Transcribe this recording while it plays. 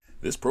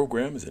This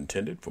program is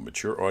intended for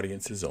mature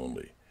audiences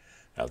only.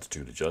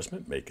 Altitude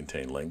adjustment may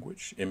contain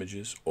language,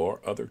 images, or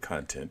other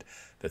content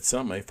that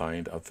some may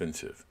find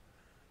offensive.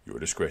 Your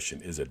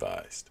discretion is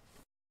advised.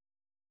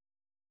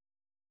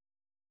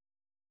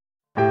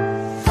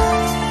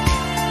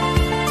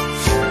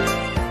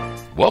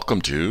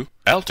 Welcome to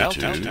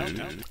Altitude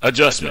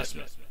Adjustment.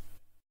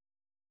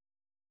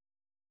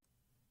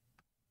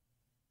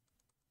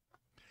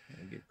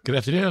 Good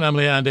afternoon. I'm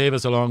Leon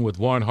Davis along with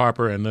Warren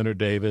Harper and Leonard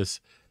Davis.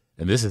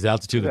 And this is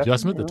Altitude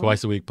Adjustment, the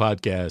twice-a-week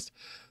podcast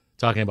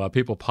talking about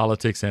people,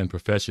 politics, and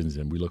professions.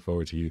 And we look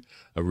forward to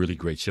a really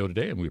great show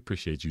today, and we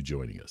appreciate you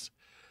joining us.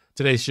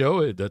 Today's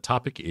show, the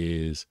topic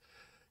is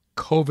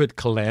COVID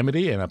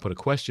calamity, and I put a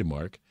question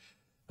mark.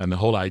 And the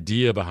whole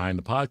idea behind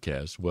the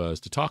podcast was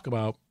to talk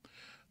about,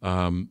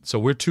 so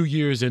we're 2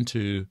 years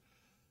into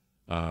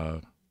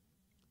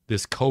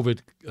this COVID,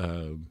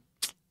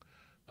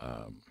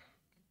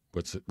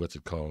 what's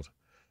it called?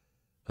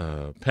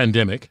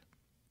 Pandemic.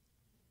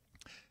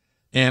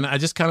 And I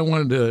just kind of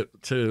wanted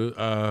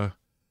to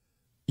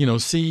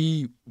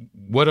see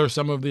what are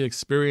some of the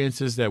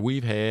experiences that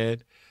we've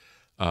had,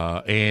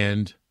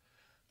 and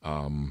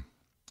do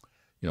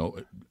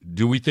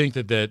we think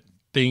that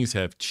things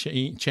have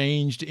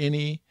changed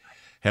any?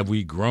 Have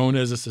we grown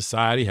as a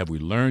society? Have we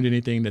learned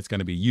anything that's going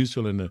to be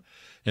useful in the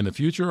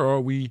future, or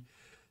are we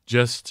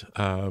just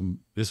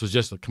this was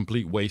just a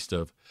complete waste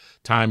of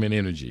time and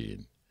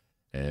energy,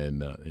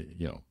 and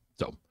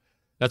so.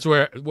 That's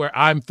where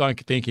I'm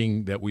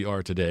thinking that we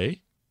are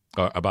today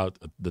about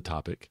the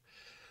topic.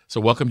 So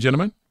welcome,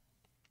 gentlemen.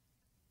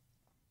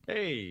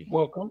 Hey.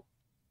 Welcome.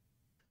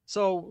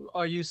 So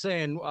are you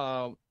saying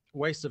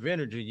waste of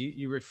energy?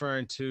 You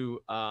referring to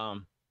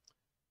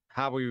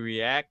how we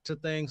react to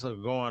things that are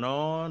going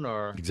on,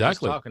 or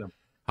exactly talking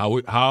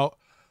about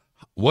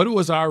what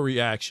was our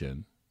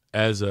reaction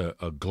as a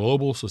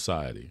global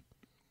society?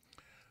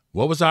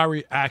 What was our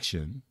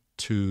reaction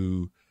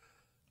to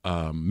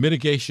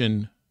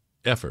mitigation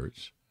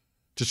efforts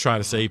to try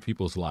to save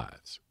people's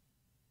lives?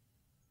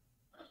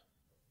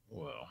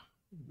 Well,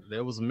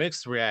 there was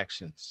mixed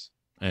reactions.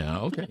 Yeah,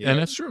 okay. And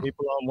that's true.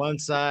 People on one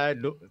side,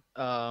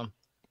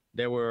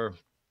 they were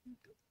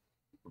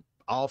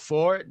all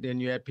for it. Then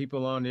you had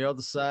people on the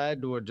other side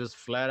who were just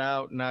flat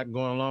out not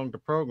going along with the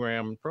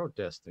program and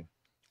protesting.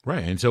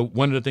 Right. And so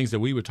one of the things that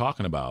we were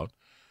talking about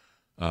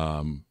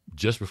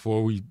just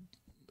before we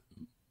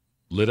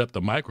lit up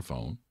the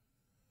microphone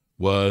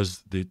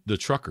was the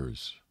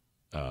truckers.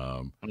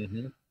 In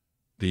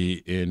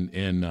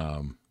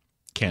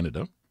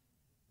Canada,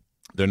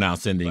 they're now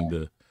sending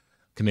the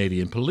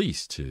Canadian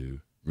police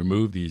to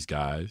remove these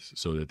guys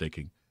so that they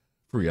can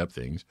free up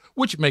things,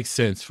 which makes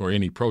sense for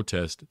any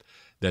protest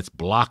that's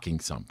blocking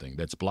something,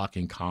 that's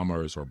blocking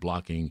commerce or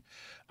blocking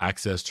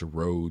access to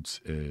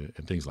roads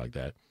and things like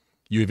that.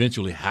 You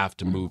eventually have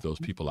to move those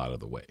people out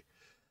of the way.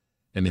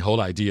 And the whole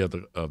idea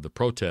of the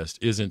protest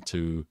isn't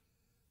to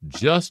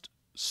just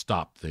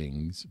stop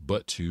things,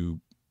 but to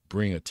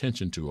bring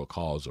attention to a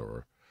cause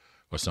or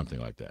something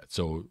like that.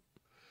 So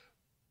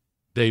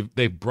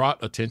they've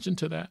brought attention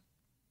to that,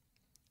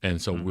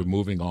 and so we're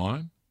moving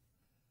on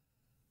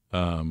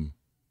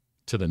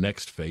to the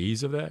next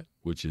phase of that,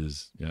 which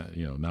is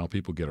now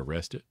people get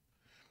arrested.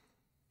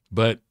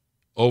 But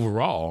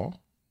overall,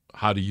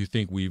 how do you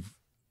think we've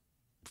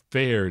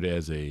fared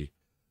as the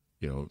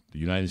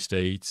United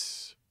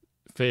States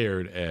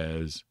fared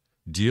as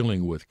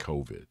dealing with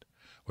COVID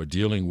or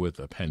dealing with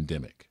a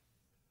pandemic?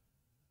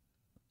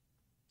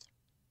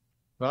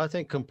 Well, I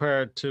think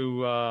compared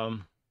to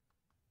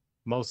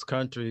most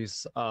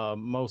countries,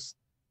 most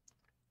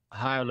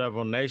higher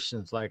level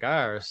nations like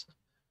ours,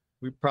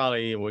 we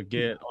probably would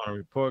get on a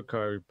report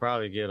card, we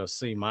probably get a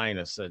C-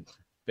 at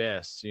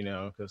best,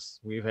 because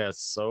we've had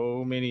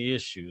so many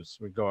issues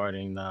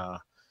regarding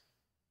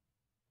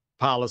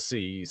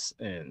policies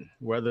and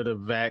whether to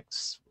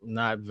vax,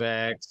 not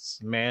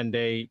vax,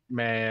 mandate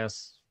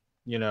masks,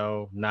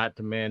 not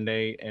to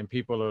mandate. And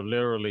people are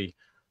literally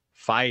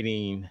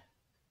fighting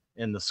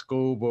in the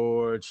school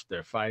boards,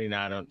 they're fighting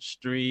out on the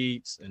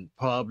streets, in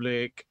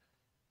public,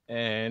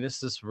 and it's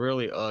just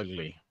really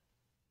ugly.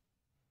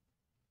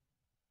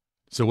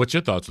 So what's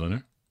your thoughts,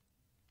 Leonard?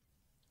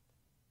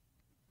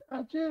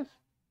 You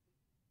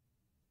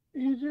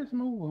just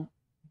move them.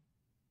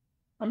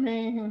 I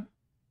mean,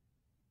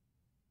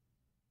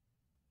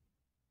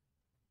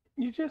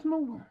 you just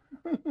move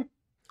them.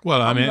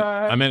 Well,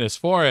 I mean, as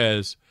far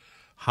as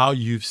how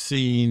you've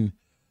seen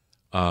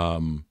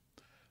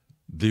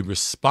the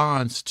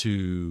response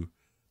to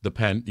the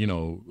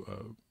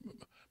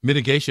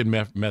mitigation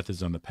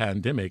methods on the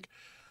pandemic,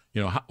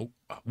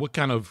 what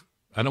kind of,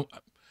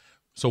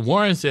 so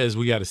Warren says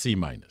we got a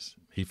C-.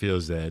 He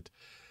feels that,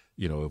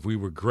 if we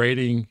were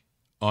grading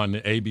on the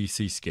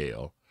ABC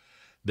scale,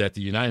 that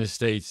the United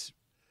States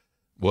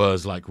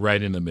was like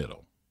right in the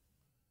middle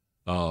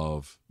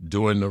of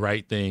doing the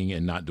right thing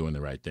and not doing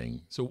the right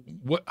thing. So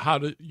what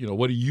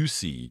do you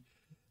see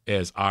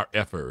as our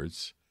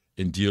efforts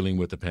in dealing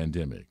with the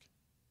pandemic?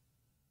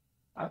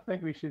 I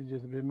think we should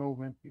just be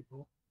moving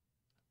people.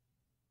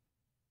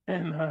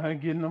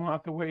 and getting them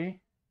out the way.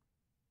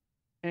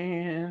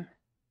 And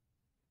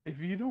if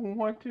you don't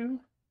want to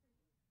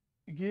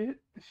get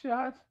the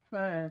shots,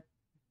 fine.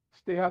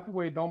 Stay out the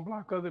way. Don't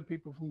block other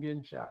people from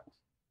getting shots.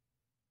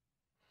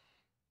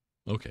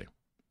 Okay.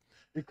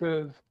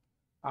 Because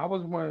I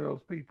was one of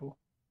those people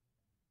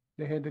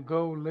that had to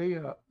go lay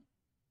up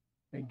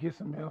and get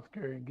some health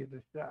care and get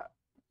the shot.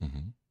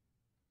 Mm-hmm.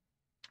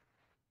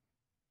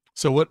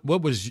 So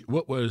what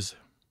was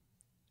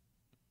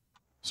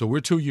so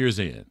we're 2 years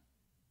in.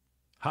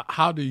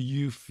 How do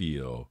you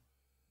feel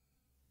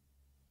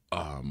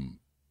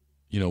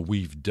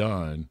we've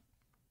done?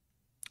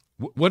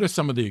 What are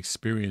some of the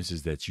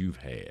experiences that you've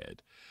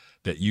had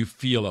that you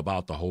feel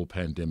about the whole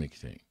pandemic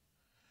thing?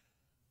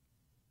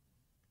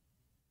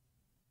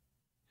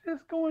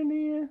 Just going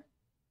in,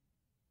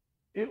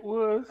 it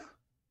was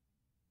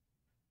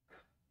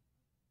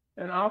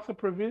an ounce of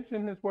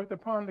prevention is worth a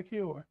pound of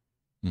cure.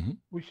 Mm-hmm.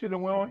 We should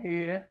have went on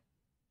here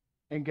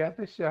and got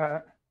the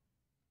shot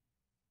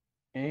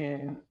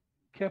and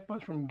kept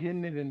us from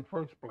getting it in the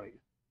first place.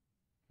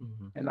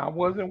 Mm-hmm. And I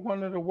wasn't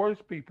one of the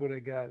worst people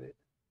that got it,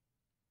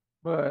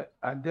 but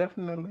I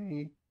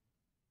definitely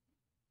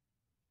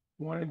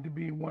wanted to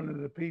be one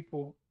of the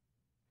people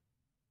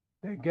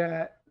that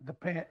got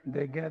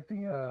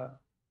the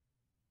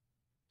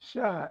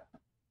shot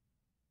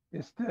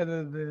instead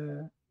of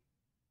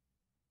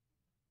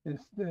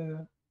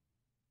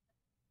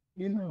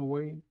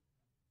wait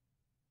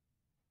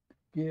to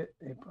get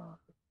a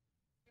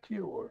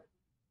cure.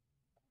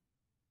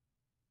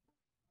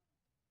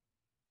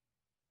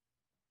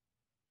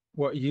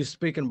 What you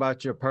speaking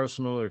about your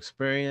personal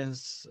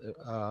experience?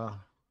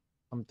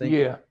 I'm thinking.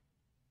 Yeah.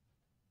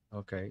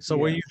 Okay. So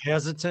were you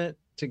hesitant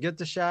to get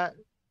the shot?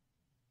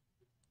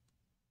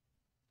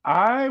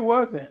 I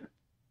wasn't.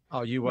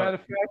 Oh, you were. Matter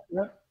of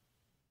fact,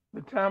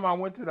 the time I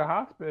went to the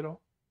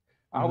hospital,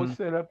 I was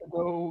set up to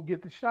go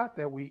get the shot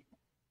that week.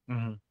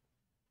 Mm-hmm.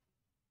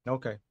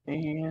 Okay.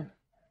 And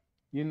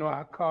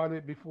I caught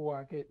it before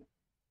I could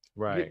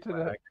get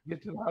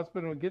to the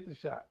hospital and get the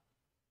shot.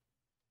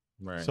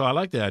 Right. So I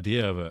like the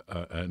idea of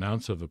an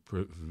ounce of a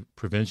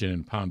prevention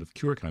and a pound of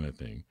cure kind of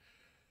thing.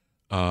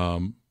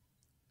 And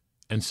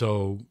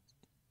so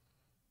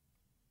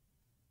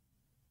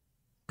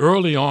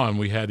early on,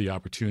 we had the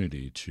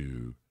opportunity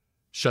to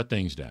shut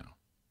things down.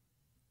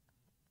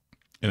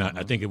 And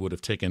I think it would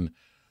have taken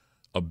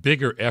a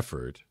bigger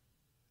effort.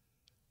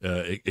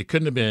 It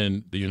couldn't have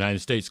been the United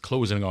States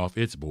closing off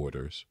its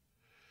borders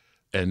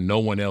and no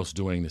one else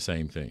doing the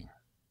same thing.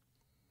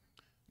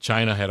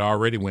 China had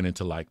already went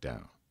into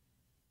lockdown.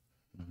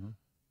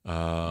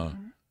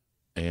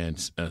 And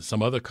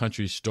some other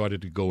countries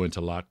started to go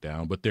into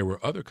lockdown, but there were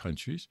other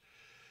countries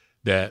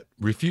that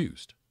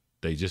refused.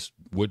 They just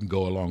wouldn't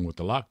go along with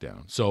the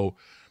lockdown. So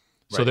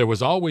there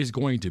was always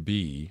going to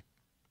be,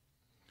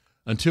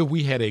 until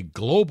we had a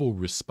global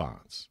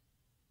response,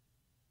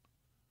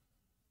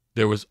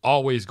 there was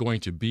always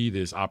going to be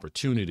this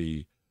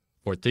opportunity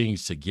for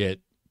things to get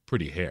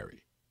pretty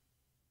hairy.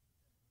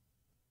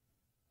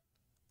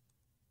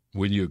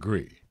 Would you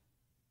agree?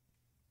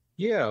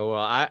 Yeah,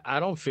 well, I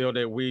don't feel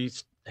that we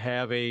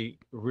have a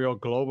real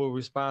global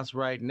response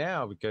right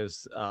now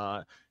because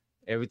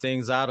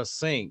everything's out of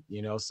sync.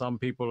 Some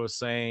people are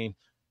saying,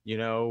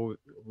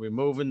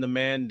 removing the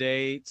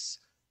mandates,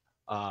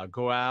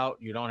 go out,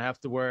 you don't have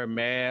to wear a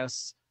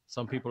mask.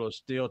 Some people are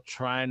still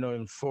trying to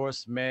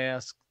enforce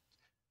mask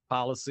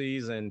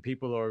policies and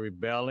people are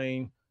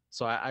rebelling.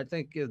 So I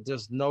think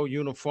there's no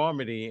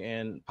uniformity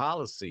in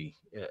policy,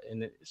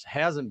 and it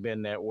hasn't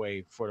been that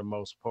way for the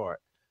most part.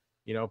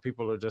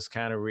 People are just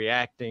kind of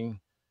reacting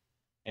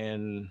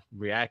to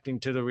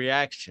the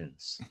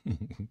reactions.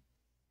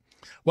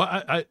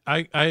 Well,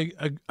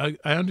 I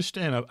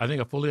understand. I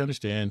think I fully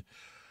understand.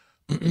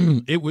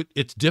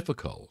 It's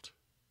difficult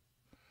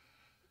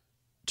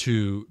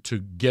to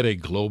get a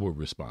global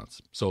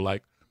response. So,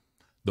 like,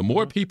 the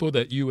more people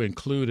that you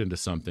include into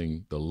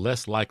something, the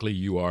less likely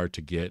you are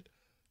to get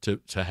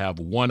to have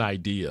one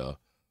idea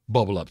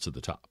bubble up to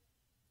the top.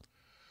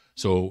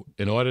 So,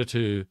 in order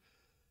to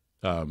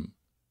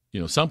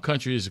some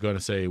countries are going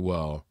to say,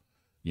 well,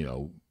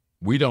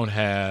 we don't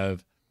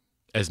have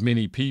as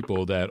many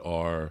people that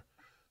are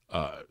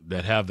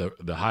that have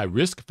the high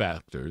risk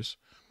factors.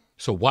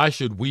 So why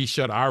should we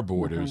shut our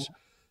borders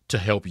to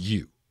help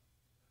you?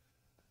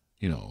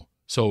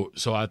 So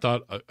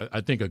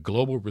I think a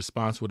global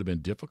response would have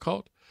been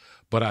difficult,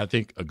 but I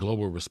think a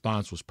global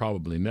response was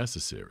probably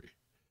necessary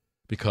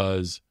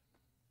because,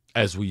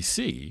 as we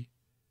see,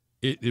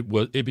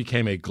 it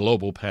became a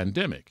global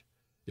pandemic.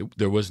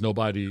 There was no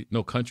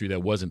country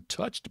that wasn't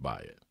touched by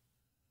it.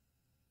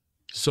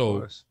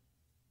 So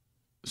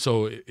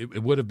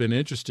it would have been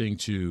interesting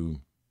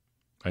to,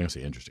 I don't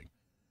say interesting.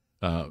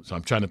 So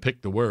I'm trying to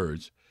pick the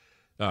words.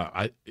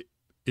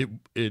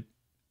 It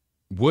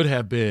would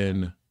have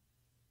been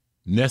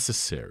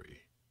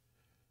necessary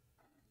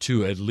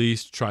to at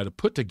least try to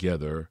put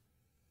together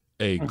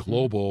a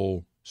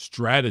global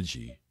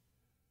strategy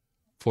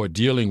for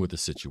dealing with the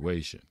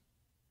situation.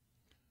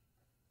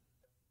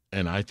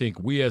 And I think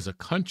we as a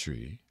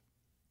country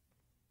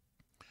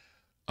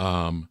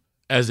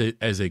as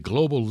a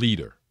global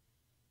leader,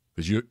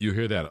 because you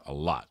hear that a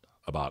lot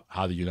about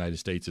how the United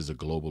States is a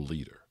global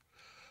leader,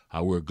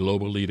 how we're a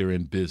global leader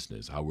in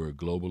business, how we're a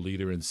global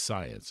leader in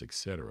science,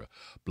 etc.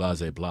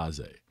 Blase,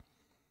 blase.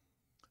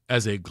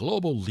 As a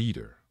global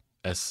leader,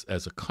 as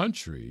a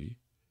country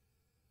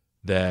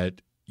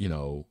that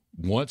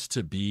wants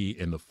to be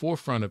in the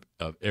forefront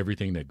of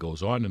everything that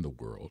goes on in the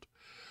world,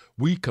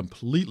 we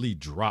completely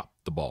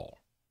dropped the ball.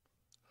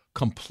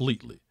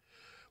 Completely.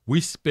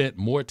 We spent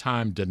more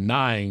time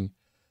denying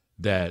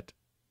that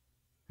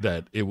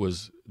it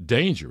was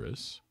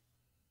dangerous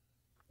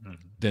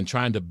than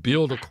trying to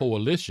build a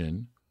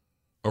coalition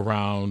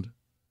around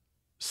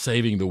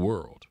saving the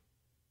world.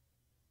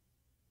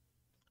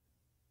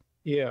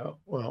 Yeah,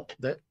 well,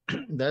 that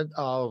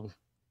all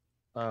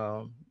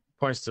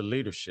points to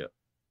leadership.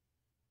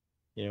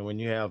 When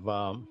you have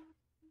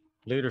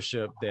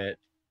leadership that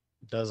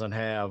doesn't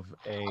have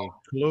a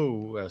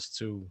clue as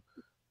to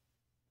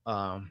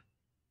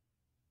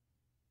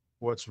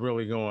what's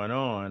really going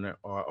on,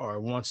 or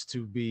wants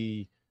to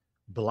be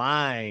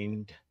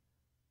blinded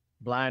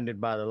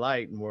by the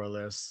light, more or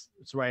less.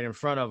 It's right in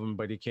front of him,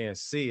 but he can't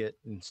see it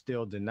and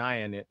still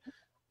denying it.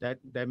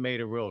 That made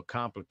it real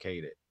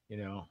complicated,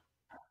 Yeah.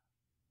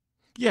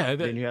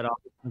 Then you had all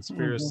the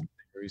conspiracy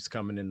theories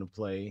coming into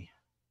play.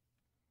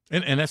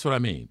 And that's what I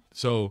mean.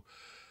 So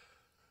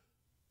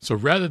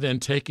rather than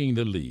taking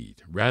the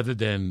lead, rather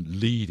than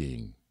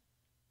leading,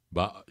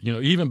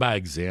 even by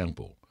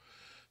example,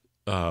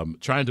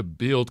 trying to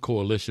build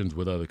coalitions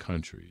with other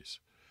countries,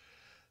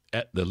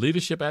 the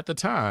leadership at the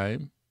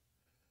time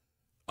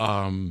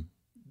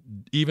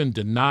even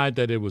denied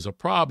that it was a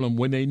problem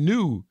when they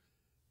knew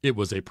it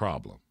was a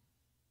problem.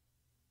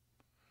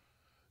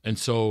 And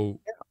so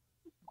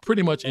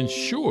pretty much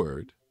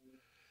ensured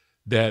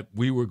that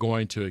we were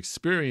going to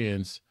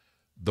experience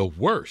the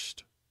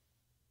worst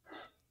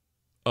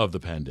of the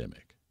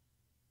pandemic.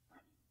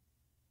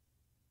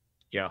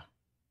 Yeah.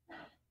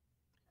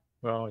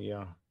 Well,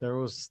 yeah, there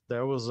was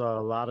a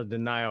lot of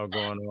denial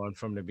going on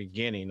from the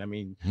beginning. I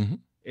mean,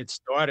 it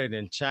started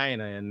in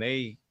China, and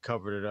they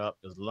covered it up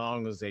as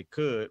long as they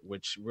could,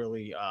 which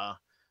really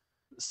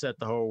set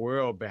the whole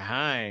world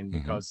behind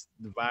because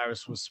the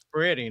virus was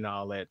spreading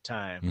all that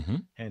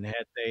time. And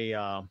had they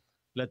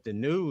let the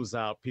news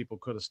out, people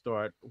could have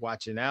started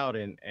watching out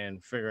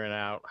and figuring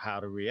out how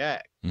to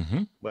react.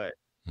 But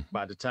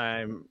by the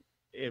time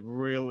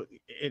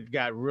it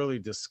got really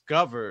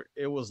discovered,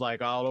 it was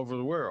like all over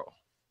the world.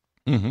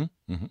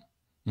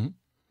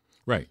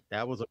 Right.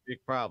 That was a big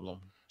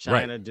problem.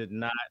 China did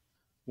not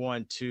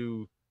want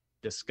to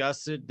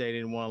discuss it. They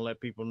didn't want to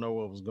let people know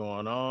what was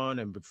going on.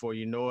 And before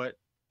you know it,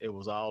 it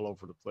was all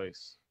over the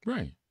place.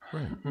 Right.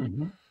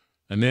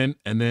 And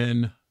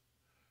then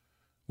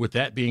with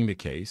that being the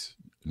case,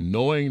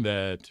 knowing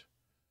that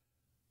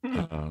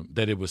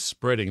that it was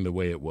spreading the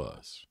way it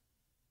was,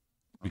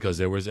 because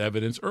there was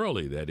evidence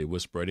early that it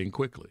was spreading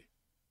quickly.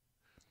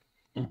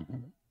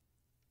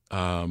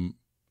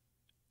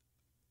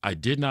 I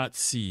did not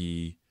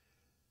see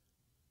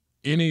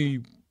any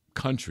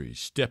country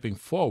stepping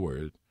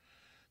forward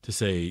to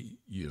say,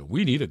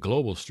 we need a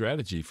global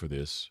strategy for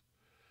this.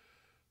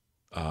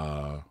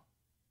 And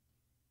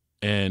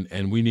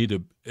we need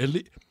to,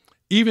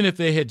 even if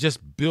they had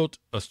just built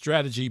a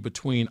strategy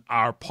between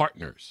our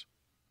partners,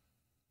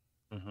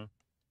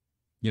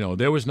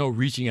 there was no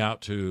reaching out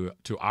to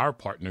our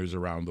partners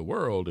around the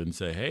world and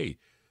say, hey,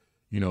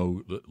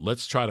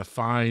 let's try to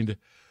find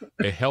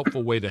a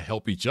helpful way to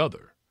help each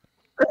other.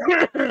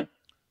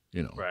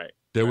 Right.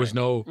 There was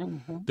no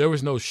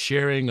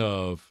sharing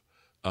of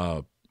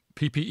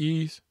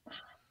PPEs,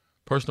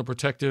 personal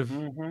protective.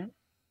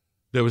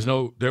 There was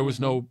no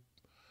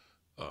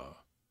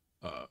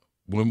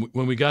when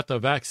we got the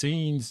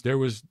vaccines, it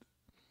was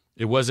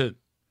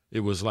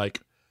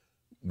like,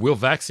 we'll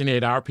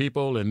vaccinate our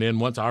people, and then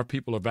once our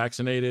people are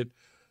vaccinated,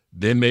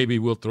 then maybe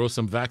we'll throw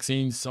some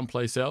vaccines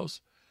someplace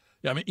else.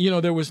 Yeah, I mean,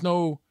 there was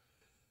no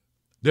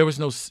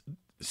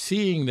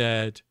seeing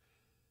that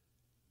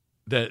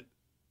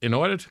in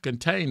order to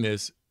contain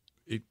this,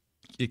 it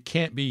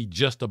can't be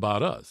just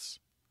about us.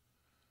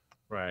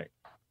 Right.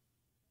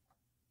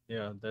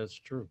 Yeah, that's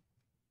true.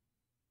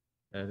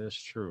 That is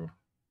true.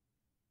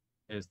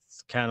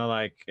 It's kind of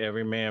like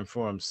every man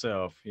for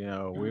himself.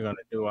 We're going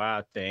to do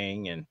our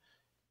thing, and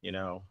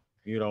if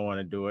you don't want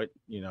to do it,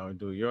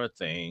 do your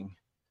thing.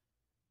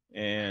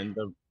 And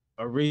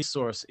a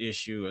resource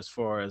issue as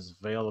far as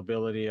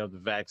availability of the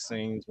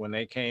vaccines when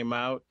they came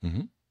out,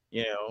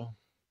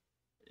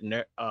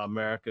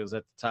 America is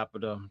at the top of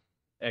the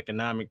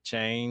economic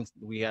chain.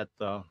 We had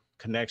the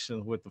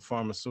connections with the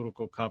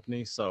pharmaceutical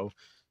companies, so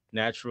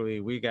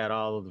naturally we got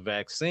all of the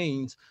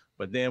vaccines,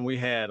 but then we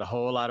had a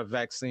whole lot of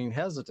vaccine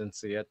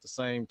hesitancy at the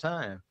same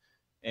time,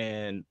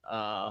 and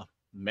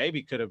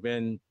maybe could have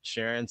been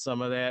sharing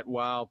some of that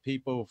while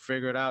people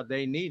figured out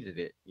they needed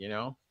it.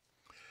 You're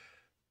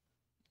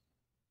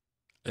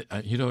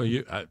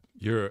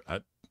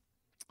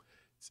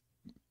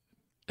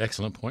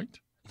excellent point.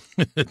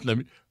 Let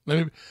me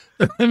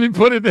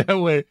put it that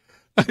way.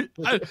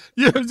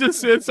 You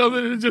just said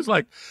something that's just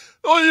like,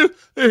 oh,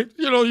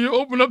 you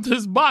open up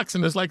this box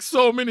and there's like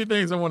so many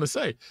things I want to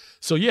say.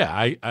 So yeah,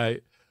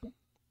 I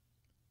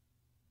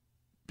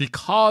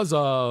because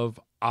of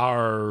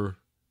our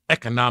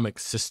economic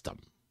system,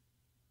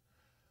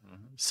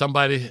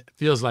 somebody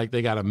feels like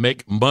they got to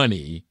make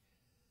money.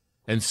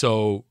 And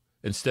so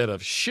instead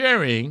of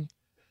sharing,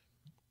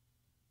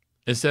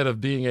 instead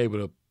of being able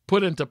to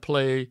put into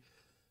play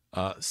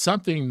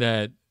something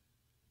that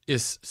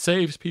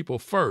saves people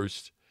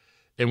first,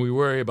 and we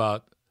worry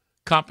about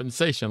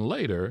compensation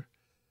later,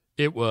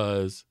 it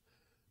was,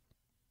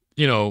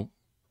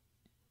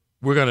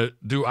 we're going to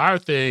do our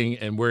thing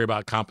and worry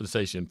about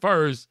compensation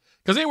first,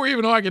 because they were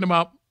even arguing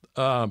about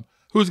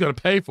who's going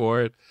to pay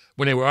for it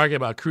when they were arguing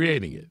about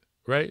creating it,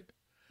 right?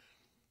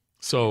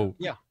 So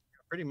yeah,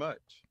 pretty much.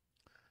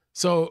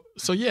 So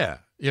yeah,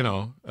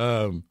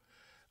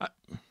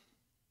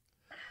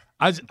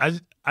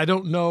 I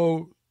don't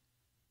know,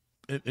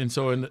 and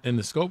so in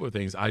the scope of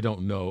things, I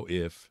don't know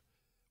if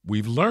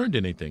we've learned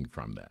anything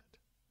from that.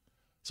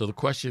 So the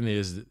question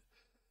is,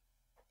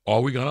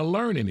 are we going to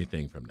learn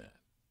anything from that?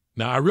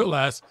 Now I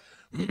realize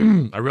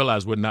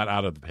we're not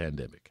out of the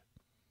pandemic.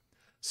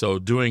 So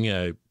doing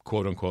a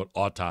quote unquote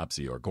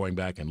autopsy or going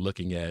back and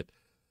looking at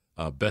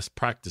best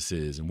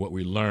practices and what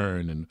we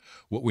learn and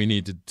what we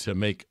need to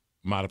make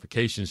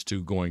modifications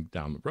to going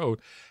down the road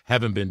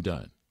haven't been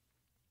done.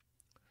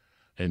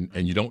 And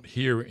you don't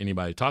hear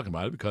anybody talking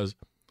about it because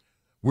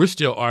we're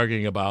still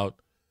arguing about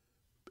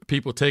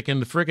people taking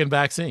the freaking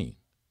vaccine.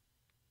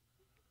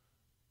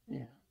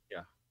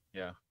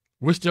 Yeah.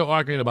 We're still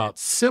arguing about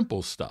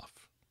simple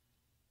stuff,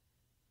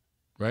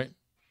 right?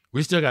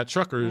 We still got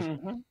truckers.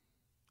 Mm-hmm.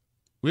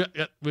 We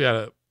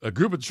got a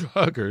group of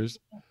truckers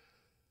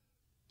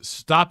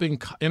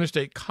stopping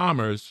interstate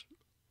commerce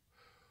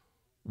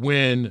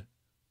when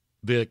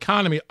the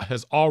economy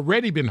has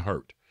already been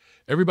hurt.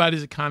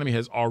 Everybody's economy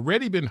has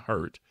already been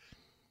hurt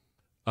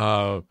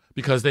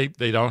because they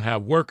don't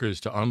have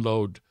workers to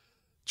unload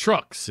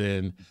trucks,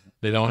 and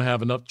they don't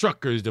have enough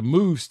truckers to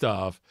move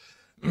stuff.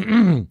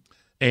 And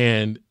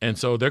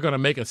so they're going to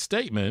make a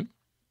statement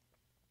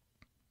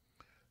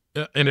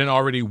in an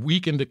already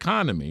weakened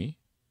economy,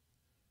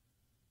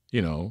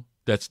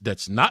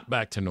 that's not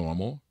back to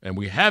normal. And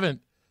we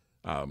haven't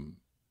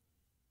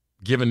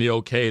given the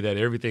okay that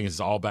everything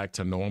is all back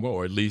to normal,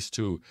 or at least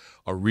to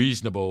a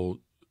reasonable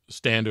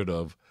standard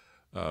of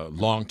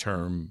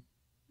long-term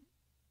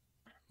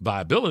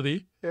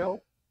viability. Yeah.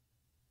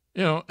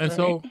 And right.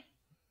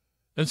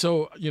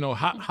 so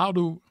how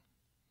do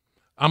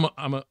I'm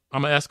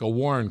gonna ask a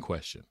Warren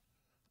question.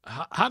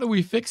 How do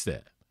we fix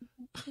that?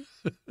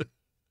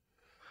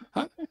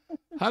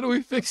 how do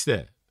we fix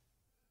that?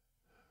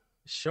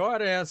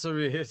 Short answer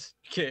is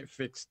can't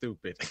fix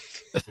stupid.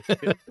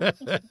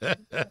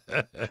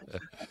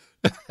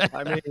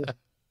 I mean,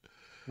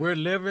 we're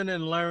living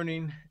and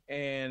learning,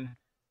 and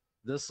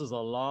this is a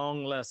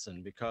long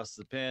lesson because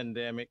the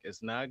pandemic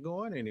is not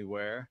going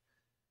anywhere,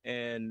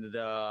 and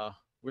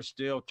we're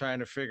still trying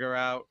to figure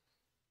out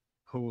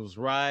who's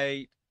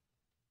right,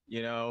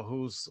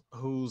 who's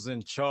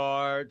in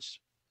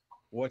charge,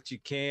 what you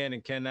can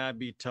and cannot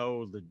be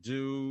told to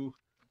do.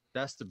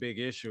 That's the big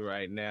issue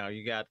right now.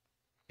 You got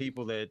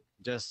people that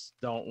just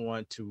don't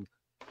want to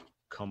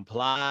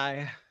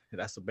comply.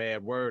 That's a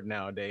bad word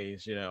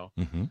nowadays,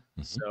 Mm-hmm,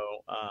 mm-hmm. So,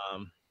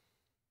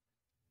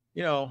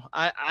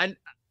 I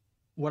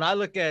when I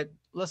look at,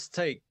 let's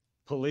take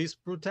police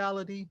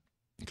brutality.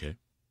 Okay.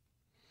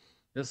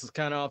 This is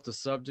kind of off the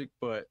subject,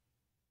 but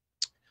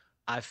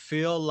I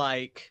feel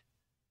like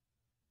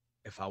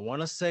if I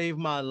want to save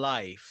my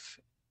life,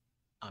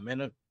 I'm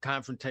in a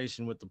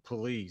confrontation with the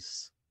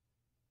police.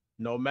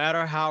 No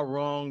matter how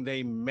wrong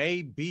they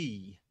may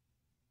be,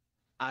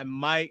 I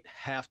might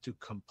have to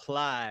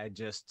comply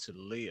just to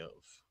live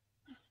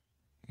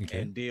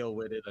and deal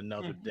with it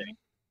another day.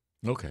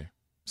 Okay.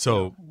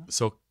 So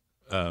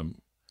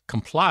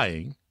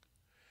complying,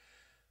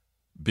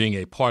 being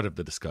a part of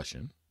the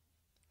discussion,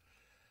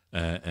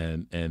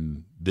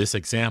 and this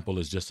example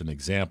is just an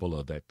example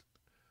of that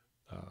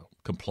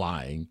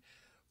complying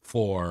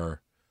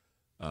for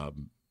the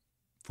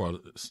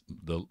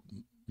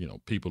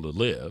people to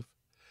live.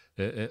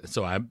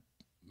 So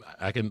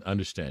I can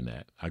understand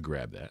that. I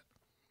grab that.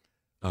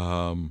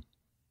 And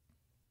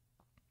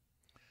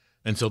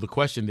so the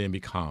question then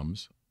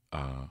becomes,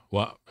 So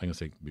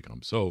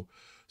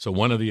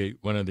one of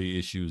the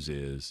issues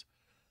is,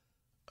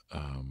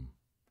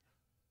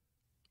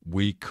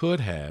 we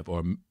could have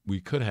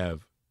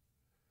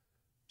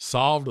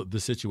solved the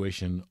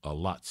situation a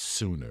lot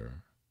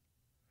sooner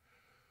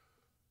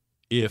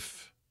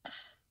if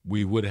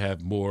we would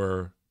have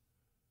more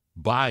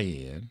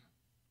buy-in,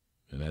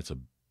 and that's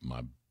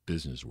my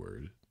business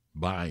word,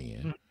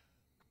 buy-in,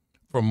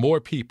 from more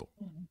people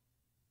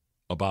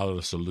about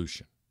a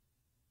solution.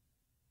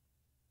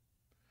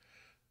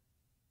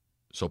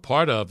 So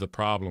part of the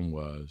problem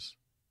was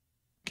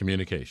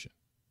communication.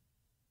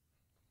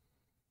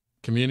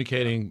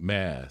 Communicating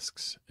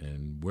masks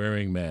and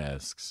wearing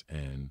masks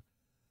and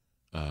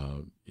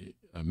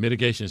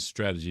mitigation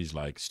strategies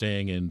like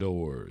staying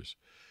indoors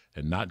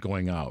and not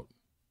going out.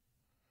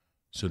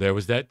 So there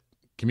was that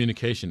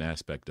communication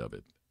aspect of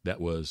it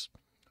that was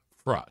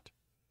fraught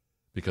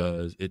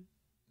because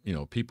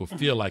people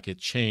feel like it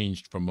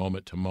changed from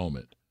moment to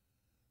moment.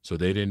 So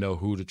they didn't know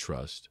who to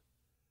trust.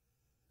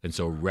 And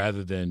so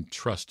rather than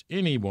trust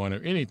anyone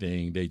or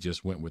anything, they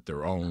just went with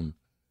their own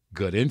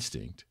gut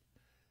instinct.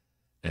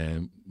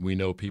 And we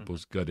know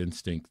people's gut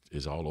instinct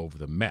is all over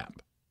the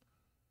map.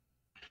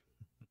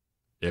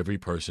 Every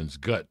person's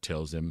gut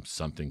tells them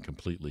something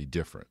completely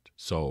different.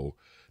 So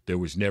there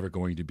was never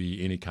going to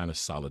be any kind of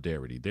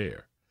solidarity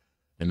there.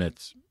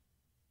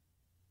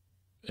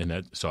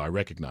 So I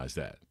recognize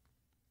that.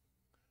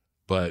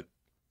 But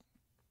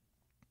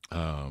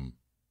I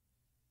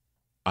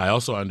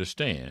also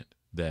understand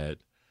that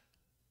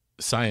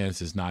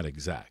science is not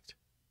exact.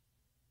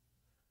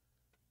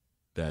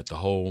 That the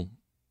whole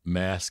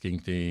masking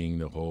thing,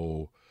 the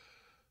whole,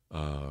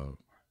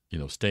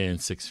 staying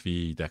 6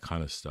 feet, that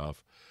kind of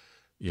stuff,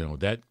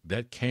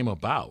 that came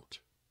about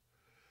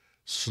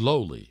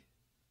slowly.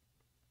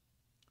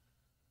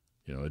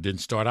 It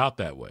didn't start out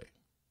that way.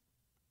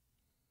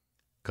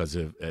 Because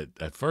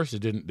at first it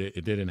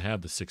didn't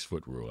have the 6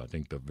 foot rule. I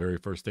think the very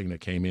first thing that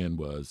came in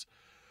was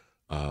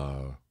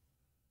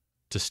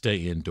to stay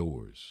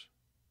indoors.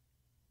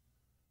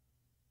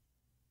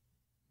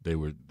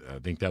 I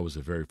think that was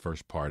the very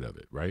first part of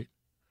it, right?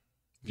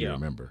 If you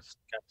remember.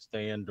 Got to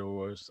stay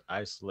indoors,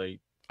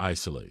 isolate,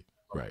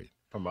 right.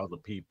 From other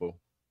people.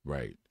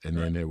 Right. And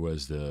then there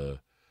was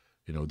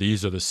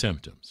these are the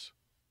symptoms.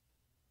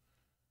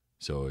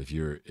 So if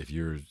your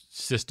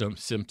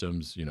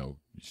symptoms,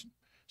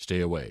 stay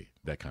away,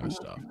 that kind of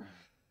stuff.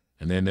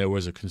 And then there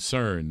was a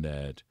concern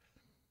that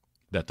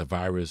the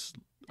virus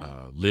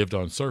lived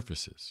on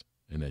surfaces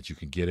and that you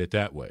can get it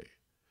that way.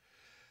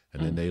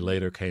 And then they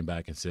later came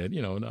back and said,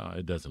 no,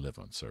 it doesn't live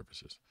on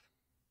surfaces.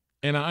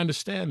 And I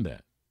understand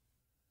that.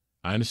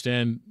 I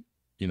understand,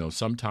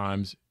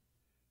 sometimes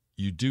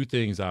you do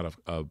things out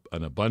of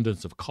an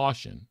abundance of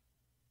caution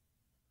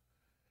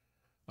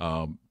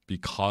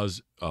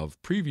because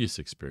of previous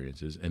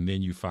experiences, and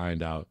then you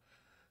find out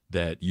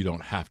that you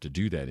don't have to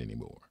do that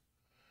anymore.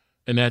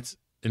 And that's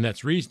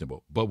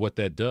reasonable. But what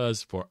that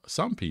does for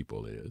some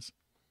people is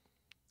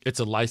it's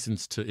a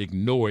license to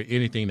ignore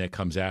anything that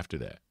comes after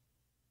that.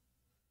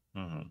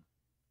 Mm-hmm.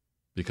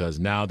 Because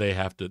now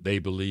they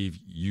believe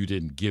you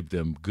didn't give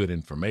them good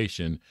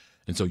information,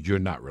 and so you're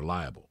not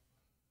reliable.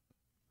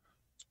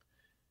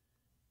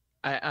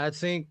 I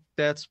think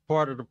that's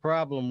part of the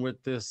problem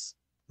with this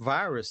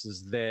virus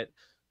is that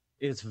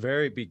its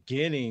very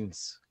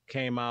beginnings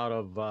came out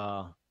of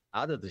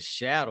the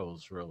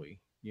shadows, really.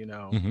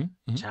 China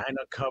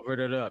covered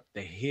it up.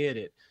 They hid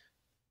it.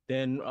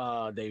 Then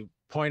they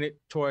pointed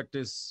toward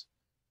this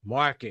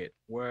market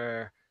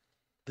where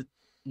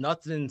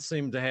nothing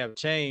seemed to have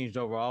changed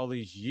over all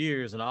these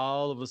years. And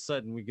all of a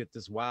sudden we get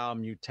this wild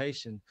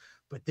mutation.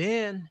 But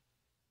then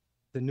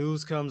the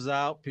news comes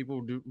out.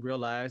 People do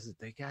realize that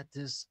they got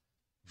this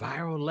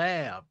viral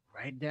lab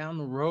right down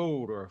the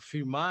road or a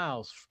few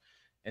miles.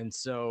 And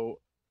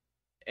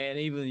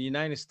even the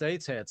United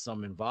States had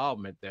some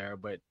involvement there,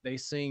 but they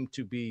seemed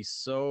to be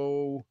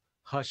so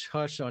hush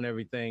hush on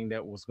everything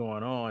that was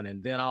going on.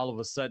 And then all of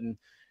a sudden,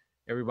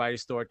 everybody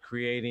started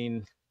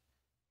creating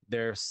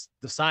the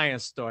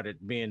science started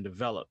being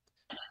developed.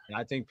 And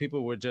I think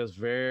people were just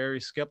very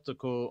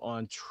skeptical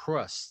on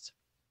trust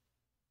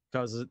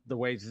because of the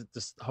way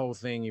this whole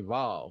thing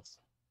evolved.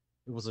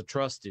 It was a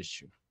trust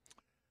issue.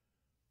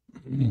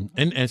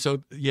 And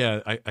so,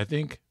 yeah, I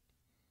think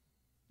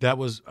that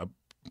was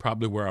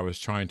probably where I was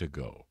trying to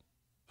go.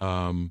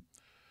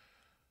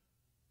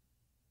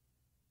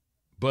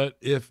 But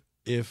if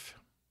the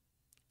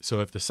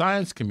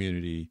science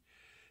community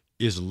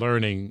is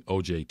learning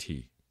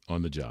OJT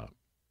on the job,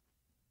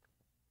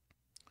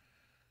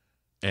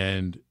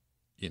 and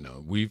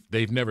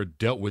they've never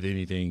dealt with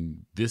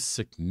anything this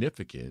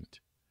significant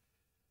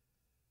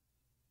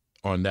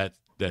on that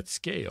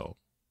scale,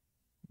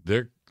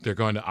 they're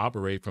going to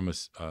operate from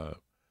a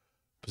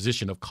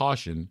position of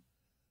caution.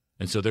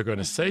 And so they're going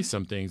to say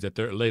some things that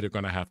they're later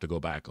going to have to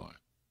go back on.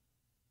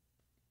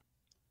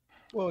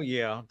 Well,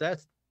 yeah,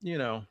 that's,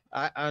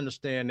 I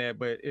understand that.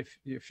 But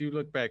if you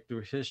look back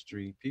through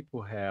history,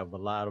 people have a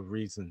lot of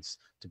reasons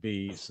to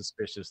be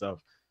suspicious of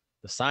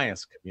the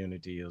science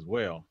community as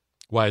well.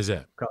 Why is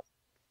that?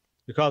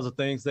 Because of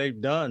things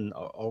they've done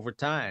over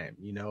time,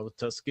 the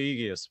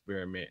Tuskegee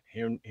experiment,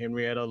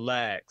 Henrietta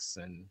Lacks,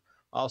 and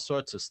all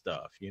sorts of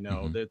stuff,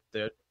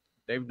 that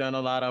they've done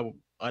a lot of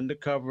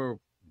undercover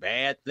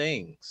bad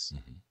things.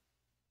 Mm-hmm.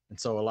 And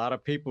so a lot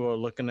of people are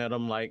looking at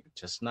them like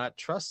just not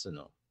trusting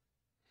them.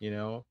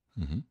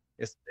 Mm-hmm.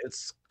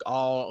 It's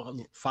all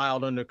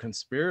filed under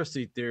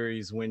conspiracy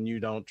theories when you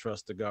don't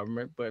trust the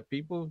government, but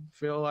people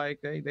feel like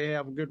they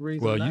have a good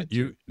reason. Well,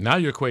 now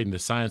you're equating the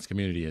science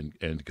community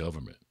and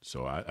government.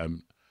 So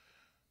I'm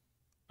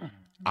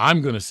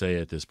going to say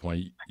at this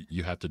point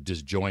you have to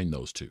disjoin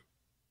those two.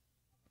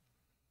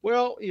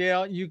 Well,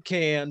 yeah, you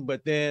can,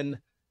 but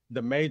then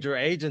the major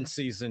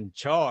agencies in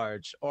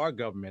charge are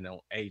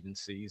governmental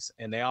agencies,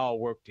 and they all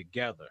work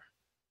together.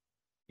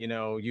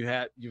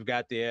 You've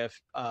got the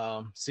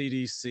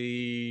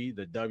CDC,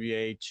 the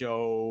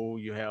WHO,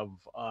 you have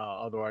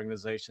other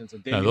organizations,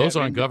 and then Now, you those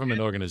have aren't government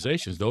independent.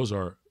 organizations. Those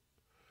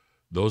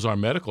are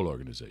medical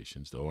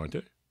organizations, though, aren't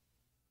they?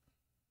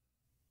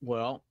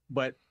 Well,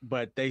 but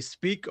they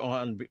speak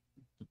on,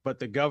 but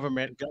the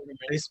government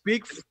they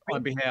speak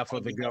on behalf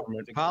of the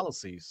government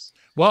policies.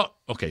 Well,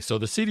 okay. So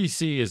the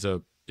CDC is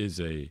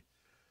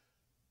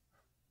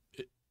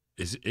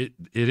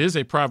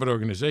a private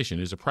organization.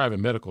 Is a private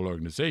medical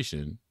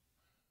organization,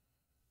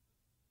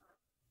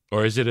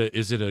 or is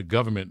it a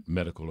government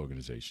medical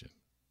organization?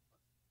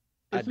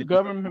 It's a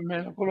government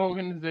medical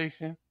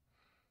organization,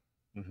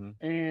 Mhm.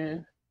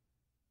 and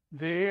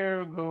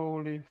their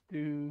goal is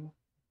to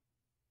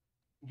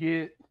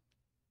get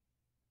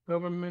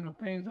governmental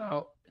things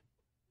out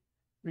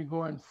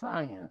regarding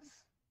science.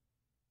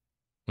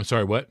 I'm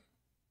sorry, what?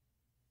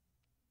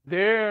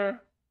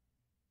 Their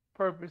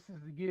purpose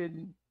is to get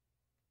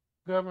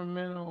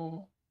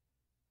governmental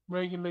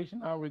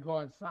regulation out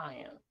regarding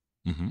science.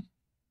 Mm-hmm.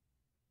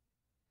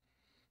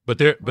 But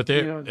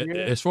they're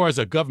Yeah. as far as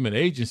a government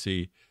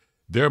agency,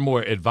 they're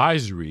more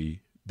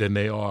advisory than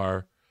they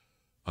are.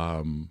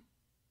 What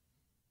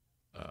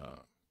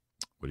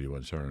do you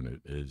want to turn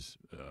it? Is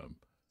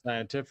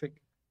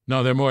Scientific.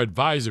 No, they're more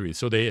advisory.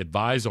 So they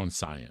advise on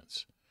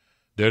science.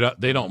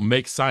 They don't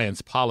make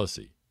science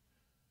policy.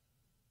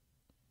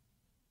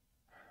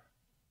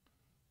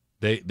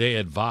 They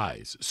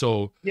advise.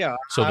 So Yeah.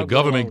 so the I'll go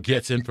along government with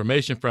gets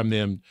information from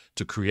them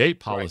to create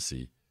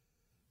policy.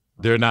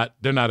 They're not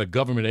a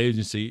government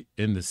agency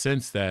in the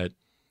sense that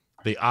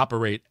they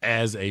operate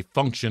as a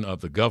function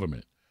of the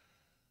government.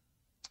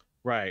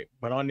 Right.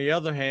 But on the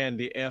other hand,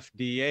 the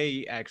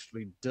FDA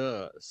actually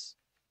does.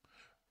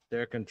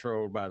 They're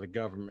controlled by the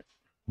government.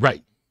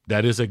 Right.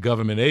 That is a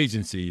government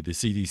agency. The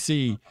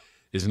CDC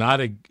is not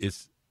it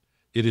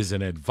is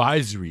an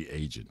advisory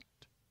agent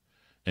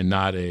and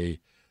not a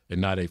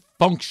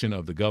function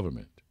of the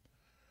government.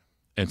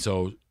 And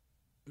so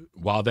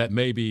while there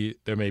may be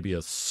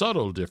a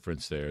subtle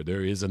difference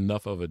there is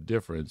enough of a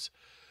difference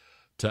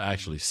to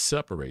actually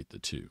separate the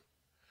two.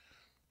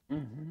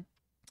 Mm-hmm.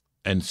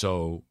 And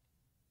so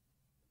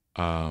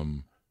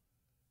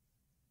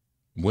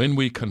when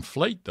we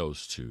conflate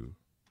those two,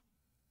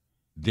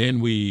 then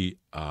we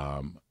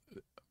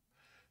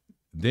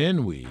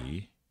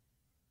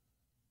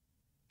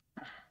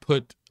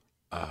put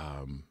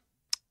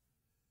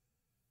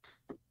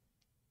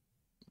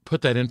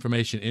that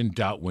information in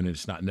doubt when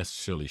it's not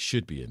necessarily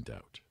should be in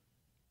doubt.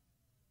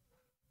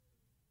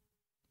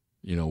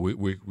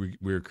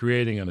 We're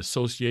creating an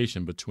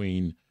association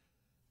between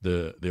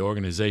the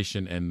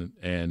organization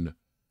and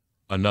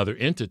another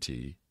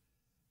entity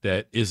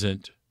that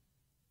isn't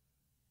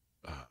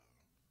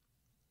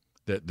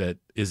that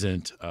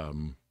isn't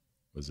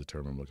what's the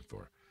term I'm looking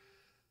for?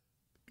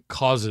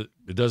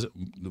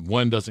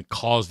 One doesn't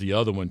cause the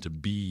other one to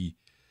be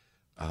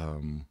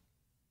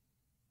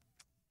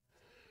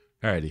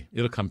alrighty,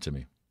 it'll come to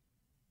me.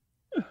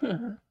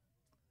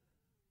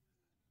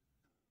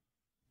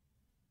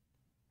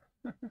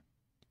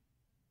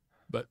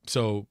 But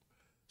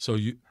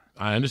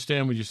I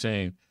understand what you're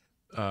saying,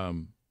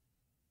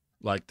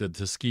 like the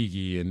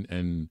Tuskegee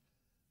and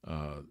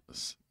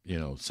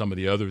some of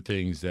the other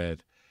things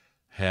that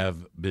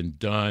have been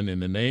done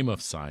in the name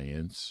of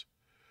science,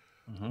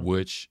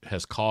 which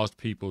has caused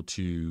people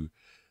to,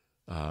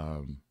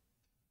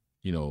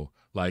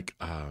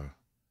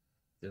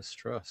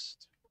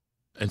 distrust.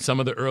 And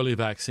some of the early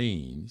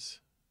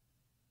vaccines,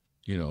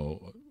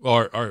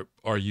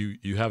 or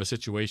you have a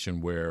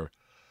situation where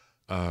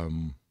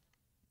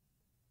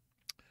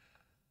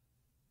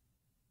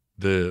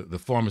the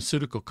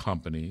pharmaceutical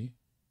company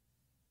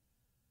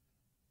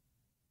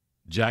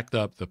jacked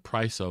up the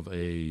price of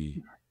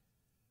the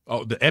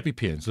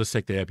EpiPens. Let's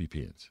take the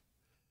EpiPens.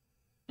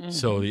 Mm-hmm.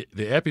 So the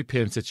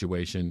EpiPen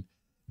situation,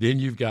 then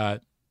you've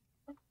got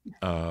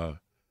Joe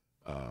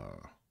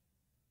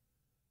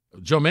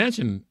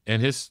Manchin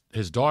and his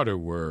daughter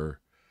were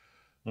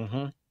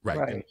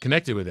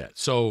connected with that.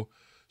 So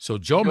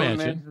Joe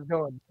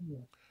Manchin,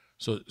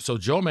 so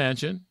Joe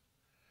Manchin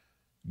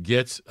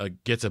gets a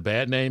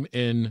bad name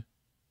in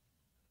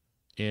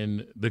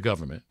the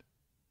government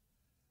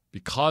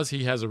because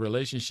he has a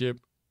relationship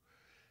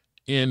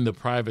in the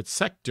private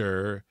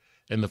sector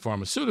and the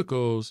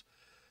pharmaceuticals.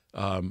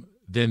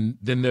 Then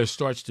there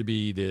starts to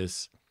be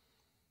this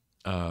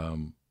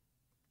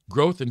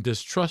growth and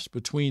distrust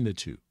between the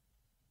two.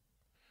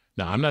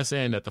 Now, I'm not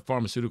saying that the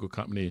pharmaceutical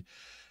companies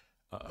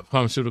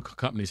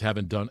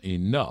haven't done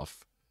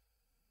enough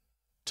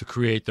to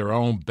create their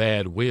own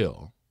bad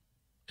will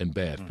and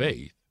bad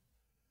faith,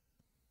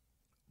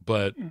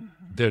 but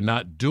they're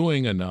not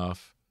doing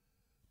enough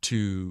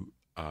to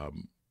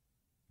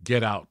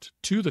get out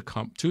to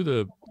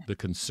the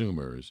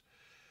consumers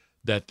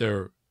that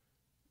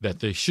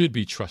they should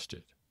be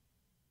trusted.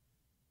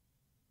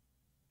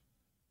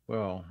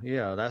 Well,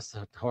 yeah, that's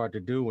hard to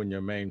do when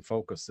your main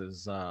focus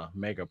is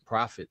mega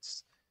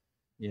profits.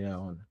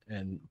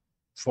 and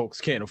folks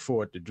can't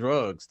afford the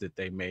drugs that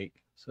they make.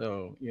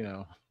 So,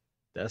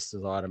 that's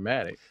just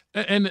automatic.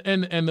 And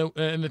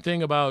the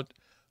thing about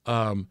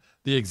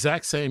the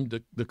exact same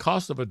the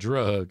cost of a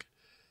drug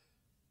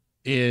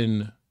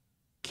in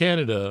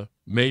Canada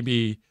may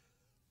be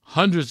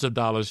hundreds of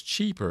dollars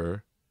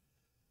cheaper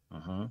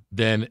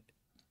than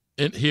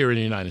here in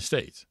the United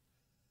States.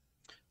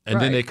 And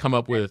then they come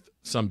up with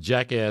some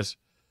jackass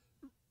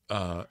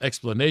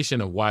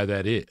explanation of why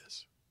that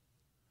is.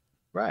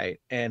 Right.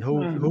 And who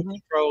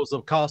controls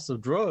the cost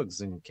of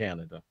drugs in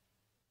Canada?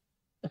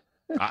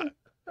 I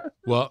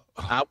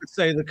would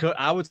say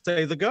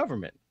the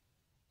government.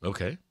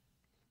 Okay.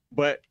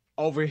 But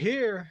over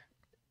here,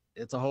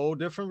 it's a whole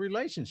different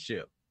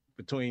relationship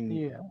between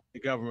the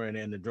government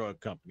and the drug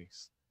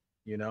companies.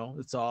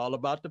 It's all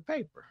about the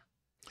paper.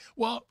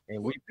 Well,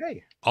 and we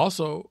pay.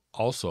 Also,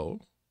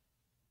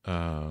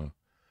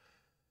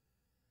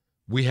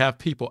 we have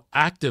people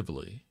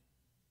actively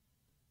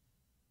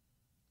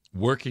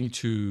working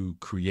to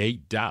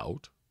create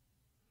doubt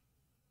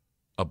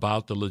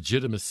about the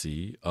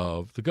legitimacy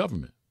of the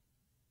government.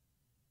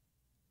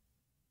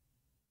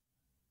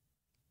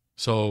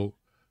 So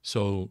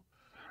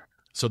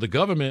the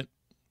government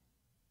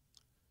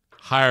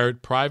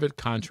hired private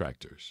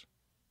contractors,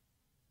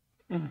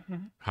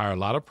 hire a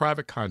lot of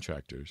private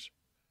contractors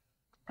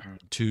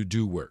to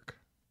do work,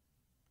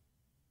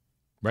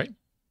 right?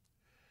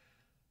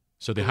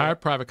 So they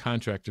hired private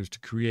contractors to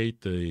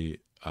create the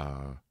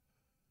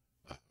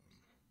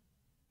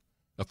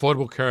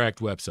Affordable Care Act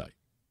website.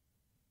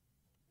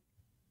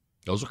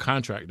 Those are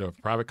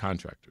private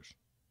contractors,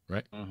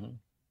 right?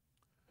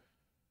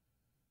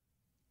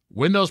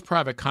 When those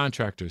private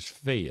contractors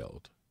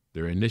failed,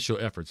 their initial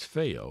efforts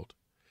failed,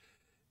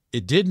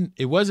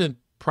 it wasn't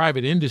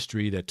private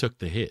industry that took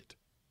the hit.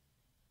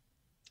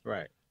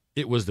 Right.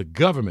 It was the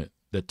government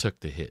that took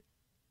the hit.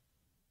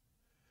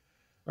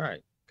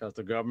 Right. Because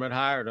the government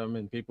hired them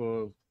and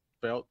people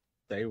felt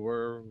they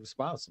were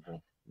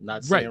responsible.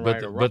 Not saying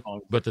right or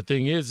wrong. But the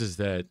thing is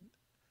that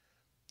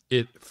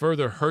it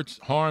further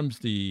harms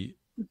the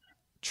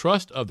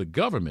trust of the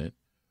government,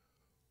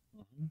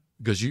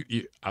 because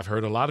I've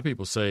heard a lot of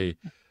people say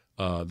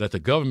that the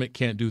government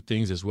can't do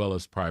things as well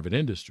as private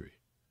industry.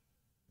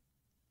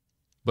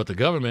 But the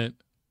government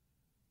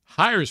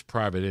hires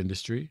private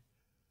industry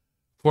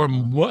for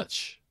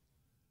much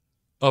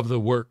of the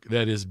work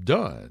that is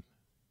done.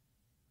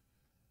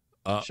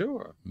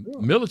 Sure.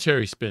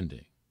 Military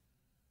spending.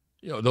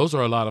 Those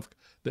are a lot of.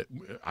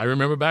 I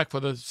remember back for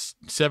the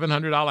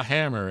 $700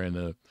 hammer and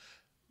the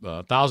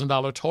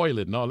 $1,000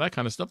 toilet and all that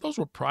kind of stuff. Those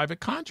were private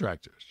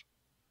contractors.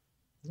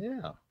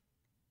 Yeah.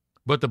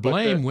 But the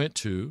blame went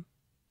to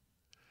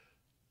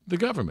the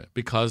government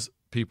because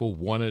people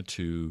wanted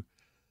to.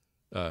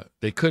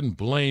 They couldn't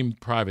blame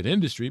private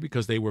industry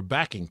because they were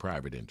backing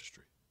private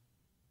industry.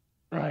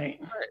 Right.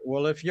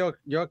 Well, if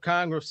your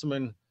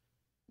congressman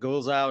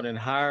goes out and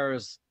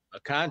hires a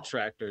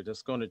contractor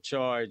that's going to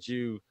charge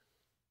you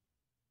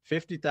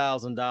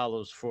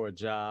 $50,000 for a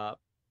job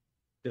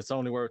that's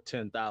only worth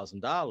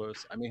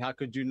 $10,000, I mean, how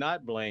could you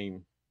not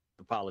blame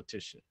the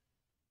politician?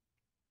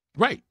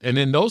 Right. And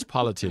then those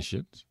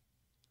politicians,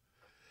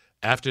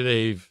 after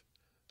they've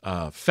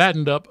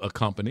fattened up a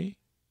company,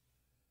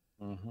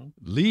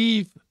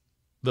 leave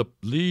the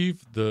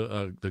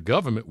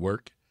government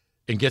work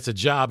and gets a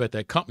job at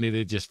that company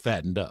they just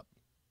fattened up.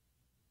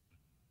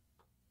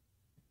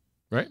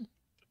 Right?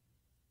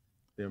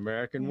 The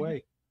American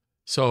way.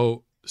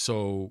 So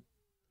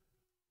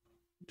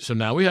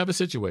now we have a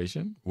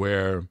situation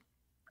where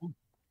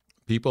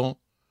people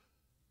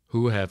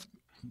who have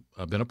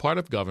been a part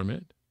of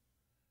government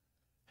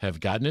have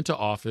gotten into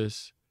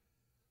office,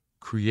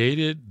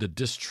 created the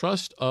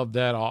distrust of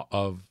that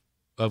of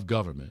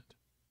government,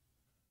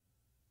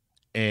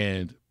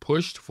 and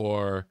pushed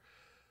for,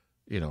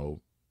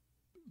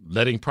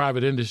 letting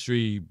private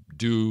industry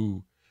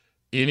do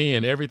any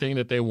and everything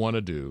that they want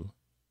to do.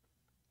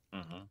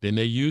 Then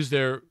they use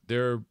their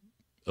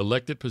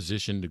elected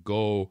position to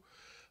go,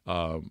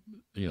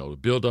 to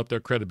build up their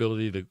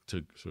credibility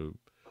to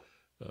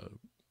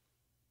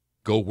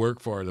go work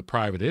for the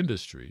private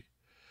industry.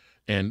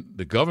 And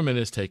the government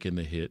has taken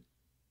the hit.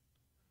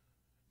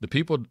 The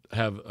people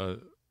have a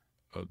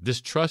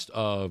distrust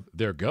of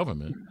their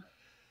government.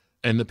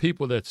 And the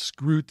people that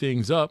screw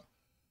things up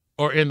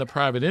are in the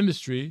private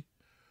industry,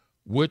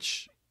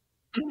 which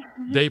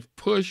they've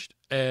pushed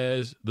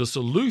as the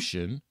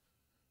solution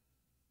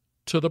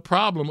to the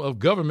problem of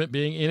government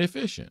being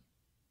inefficient.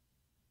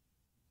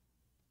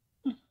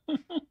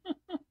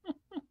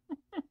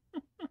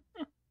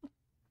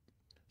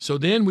 So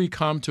then we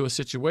come to a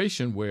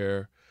situation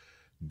where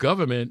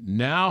government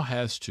now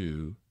has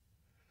to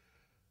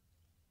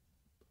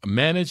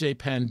manage a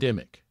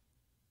pandemic,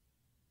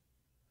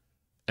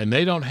 and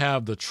they don't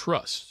have the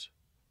trust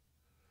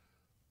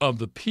of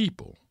the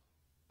people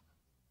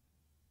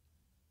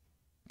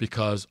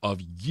because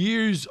of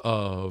years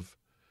of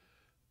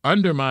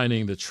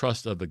undermining the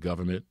trust of the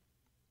government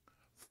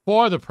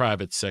for the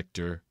private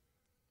sector,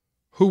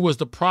 who was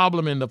the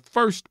problem in the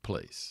first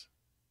place.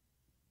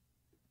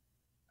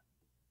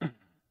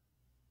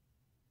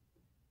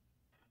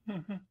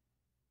 Mhm.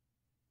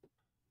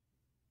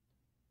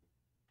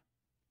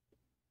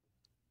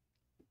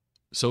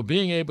 So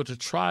being able to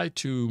try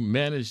to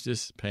manage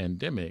this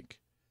pandemic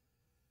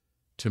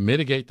to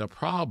mitigate the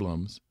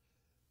problems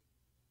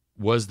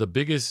was the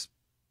biggest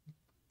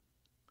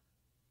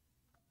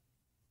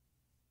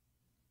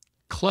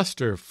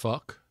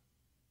clusterfuck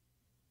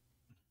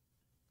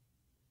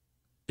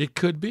it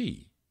could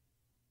be.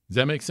 Does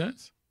that make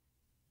sense?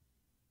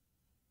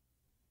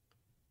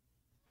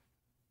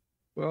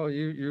 Well,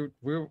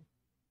 we're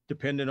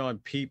dependent on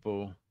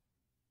people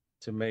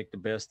to make the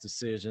best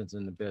decisions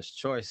and the best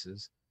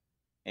choices.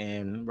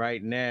 And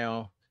right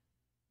now,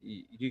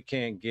 you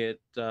can't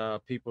get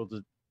people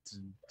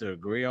to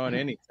agree on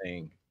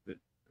anything.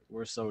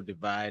 We're so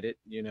divided,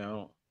 you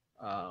know.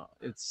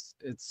 It's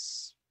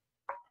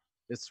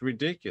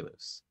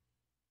ridiculous.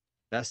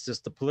 That's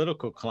just the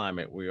political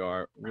climate we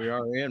are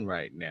in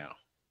right now.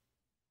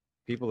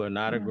 People are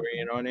not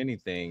agreeing on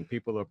anything.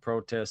 People are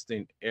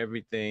protesting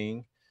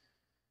everything,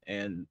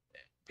 and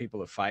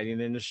people are fighting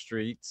in the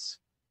streets.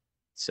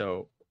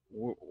 So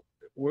we're,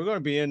 we're going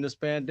to be in this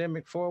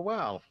pandemic for a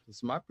while.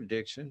 It's my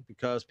prediction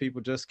because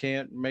people just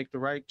can't make the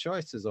right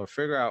choices or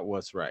figure out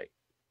what's right.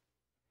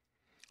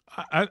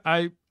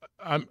 I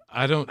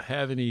don't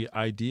have any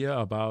idea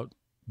about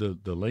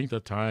the length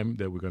of time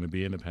that we're going to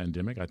be in a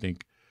pandemic. I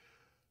think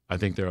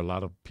there are a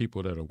lot of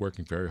people that are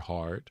working very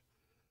hard.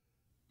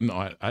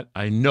 No,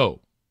 I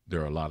know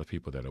there are a lot of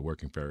people that are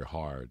working very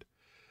hard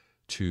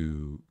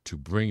to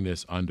bring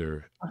this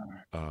under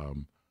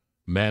um,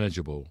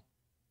 manageable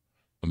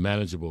a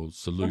manageable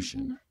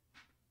solution.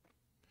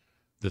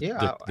 The, Yeah,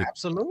 the, the,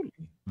 absolutely.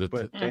 the,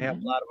 But they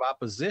have a lot of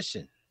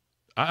opposition.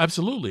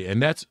 absolutely,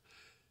 and that's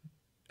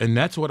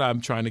what I'm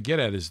trying to get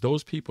at is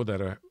those people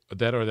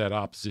that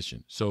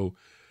opposition. So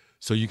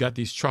you got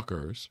these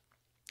truckers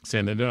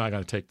saying that they're not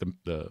going to take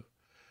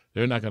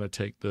they're not going to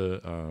take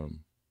the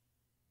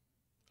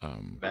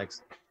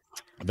Vaccine.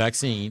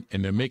 vaccine,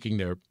 and they're making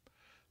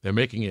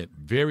it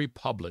very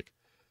public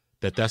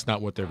that that's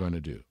not what they're going to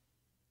do,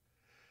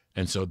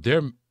 and so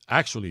they're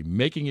actually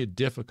making it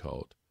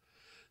difficult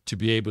to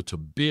be able to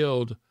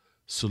build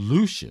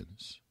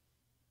solutions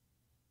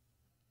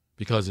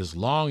because as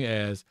long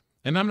as,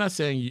 and I'm not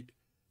saying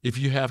if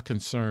you have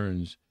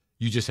concerns,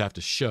 you just have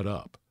to shut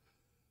up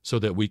so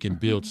that we can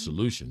build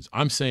solutions.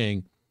 I'm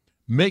saying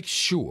make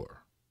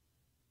sure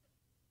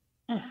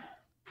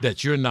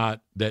that you're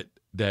not, that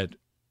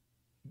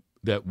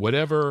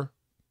whatever,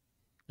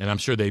 and I'm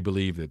sure they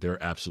believe that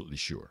they're absolutely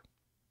sure.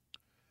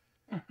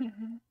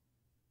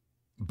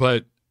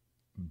 But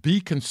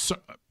be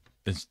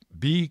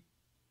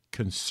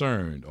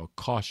concerned or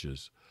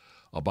cautious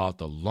about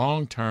the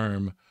long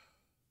term,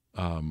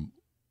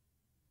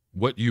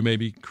 what you may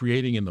be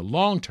creating in the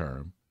long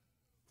term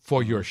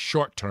for your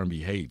short term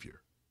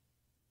behavior.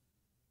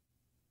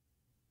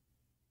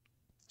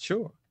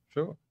 Sure.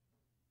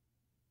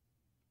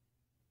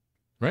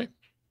 Right?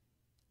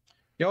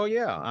 Oh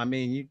yeah. I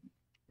mean,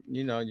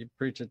 you're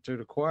preaching to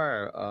the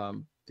choir.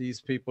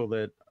 These people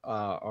that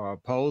are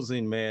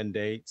opposing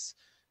mandates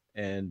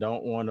and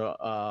don't want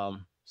to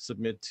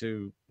submit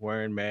to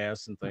wearing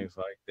masks and things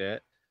like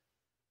that,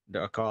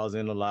 they're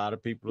causing a lot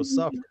of people to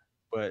suffer.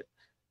 But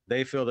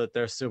they feel that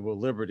their civil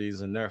liberties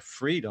and their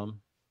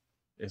freedom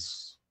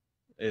is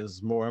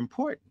more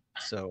important.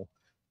 So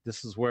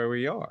this is where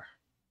we are.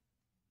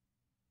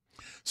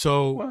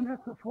 So, Well,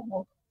 that's a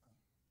false.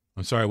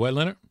 I'm sorry, what,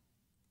 Leonard?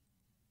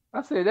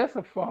 I say that's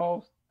a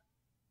false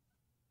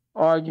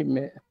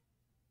argument.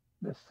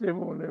 The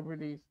civil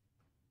liberties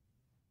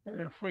and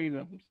their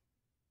freedoms.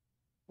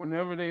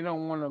 Whenever they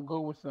don't want to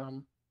go with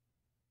something,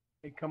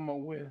 they come up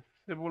with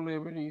civil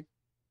liberties,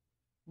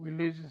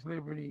 religious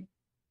liberty,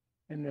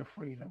 and their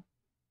freedom.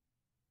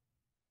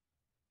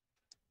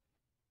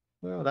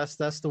 Well, that's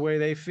the way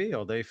they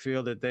feel. They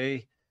feel that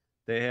they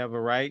have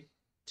a right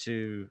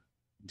to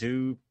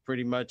do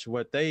pretty much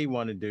what they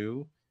want to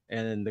do,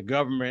 and the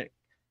government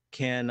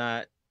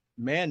cannot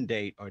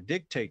mandate or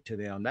dictate to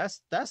them. That's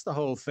the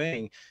whole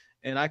thing.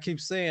 And I keep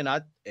saying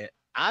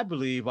I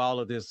believe all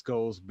of this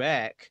goes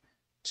back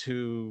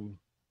to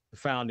the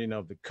founding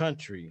of the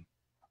country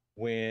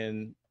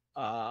when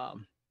the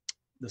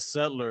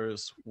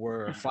settlers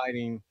were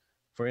fighting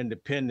for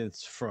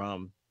independence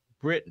from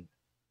Britain.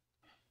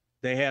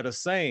 They had a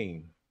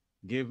saying,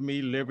 give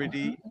me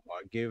liberty or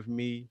give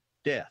me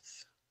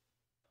death.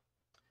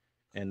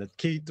 And the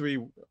key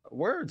three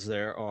words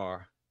there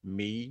are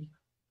me,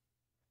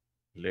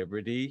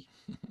 liberty,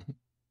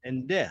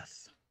 and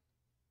death.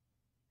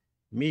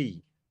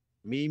 Me,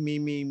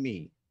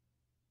 me.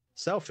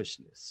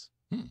 Selfishness.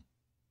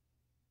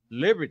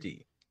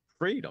 Liberty,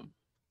 freedom.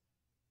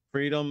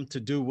 Freedom to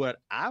do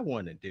what I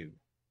want to do.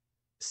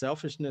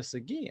 Selfishness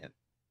again.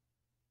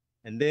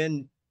 And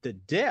then the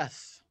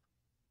death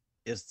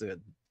is the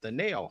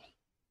nail.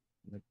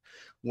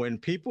 When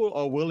people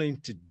are willing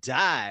to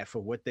die for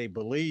what they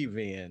believe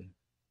in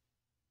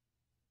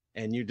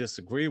and you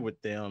disagree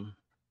with them,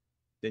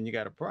 then you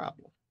got a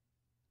problem.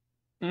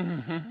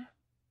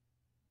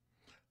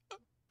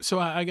 So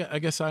I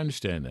guess I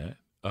understand that.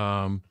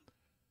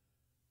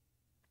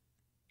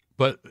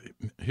 But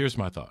here's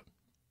my thought.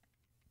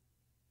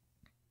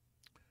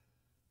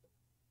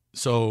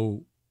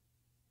 So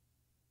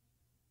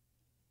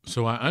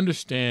I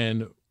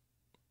understand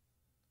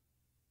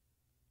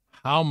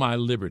how my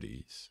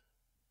liberties,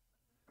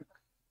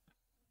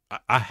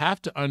 I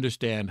have to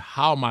understand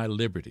how my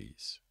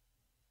liberties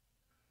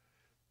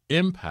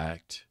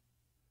impact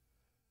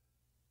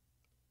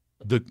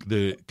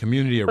the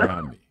community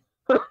around me.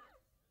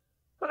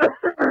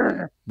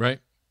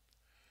 Right?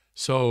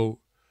 So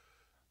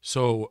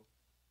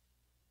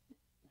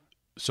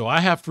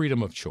I have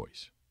freedom of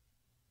choice.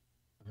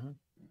 Mhm.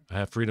 I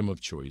have freedom of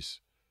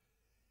choice,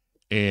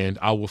 and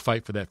I will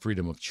fight for that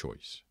freedom of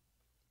choice.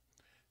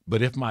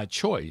 But if my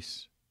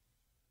choice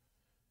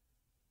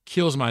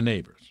kills my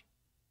neighbors,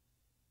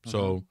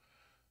 so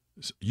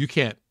you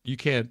can't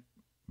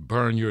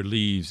burn your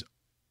leaves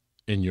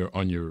on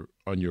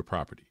your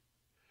property.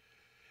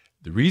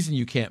 The reason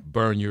you can't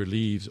burn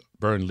leaves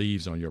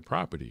on your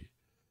property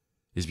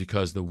is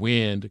because the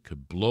wind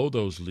could blow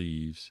those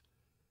leaves,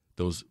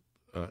 those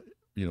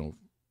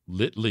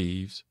lit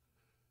leaves,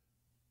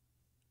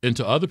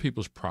 into other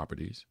people's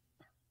properties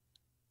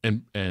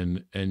and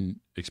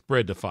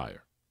spread the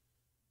fire.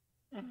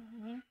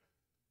 Mm-hmm.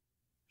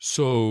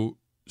 So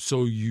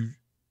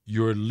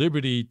your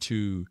liberty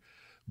to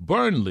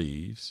burn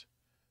leaves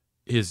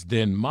is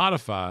then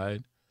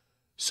modified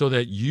so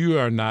that you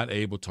are not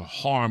able to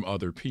harm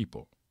other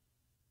people.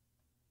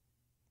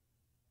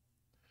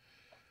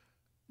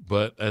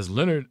 But as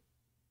Leonard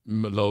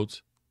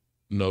notes,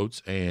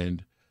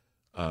 and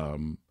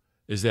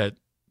is that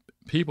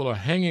people are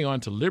hanging on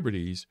to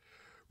liberties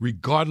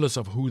regardless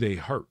of who they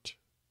hurt.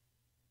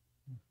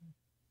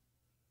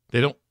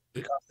 They don't.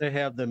 Because they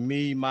have the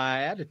me,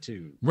 my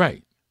attitude.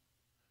 Right.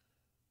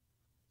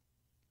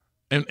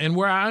 And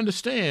where I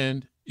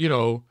understand,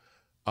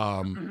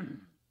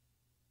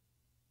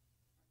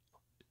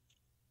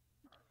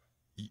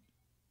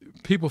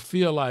 people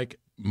feel like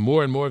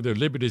more and more of their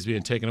liberties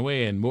being taken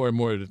away and more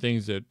of the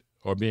things that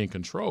are being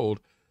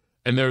controlled.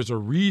 And there's a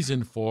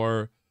reason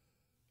for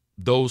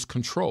those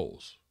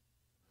controls.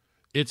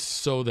 It's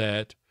so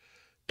that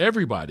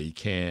everybody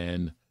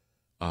can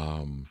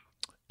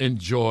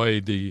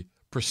enjoy the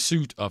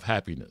pursuit of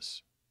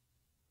happiness.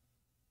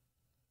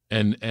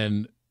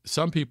 And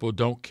some people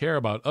don't care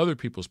about other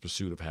people's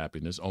pursuit of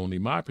happiness, only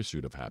my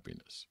pursuit of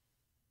happiness.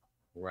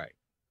 Right.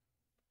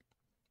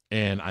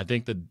 And I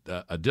think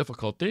that a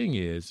difficult thing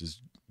is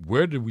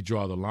where do we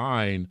draw the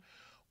line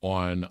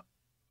on,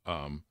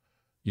 how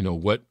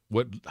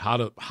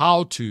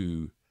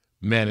to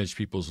manage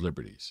people's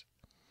liberties?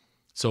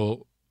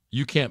 So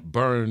you can't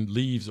burn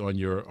leaves on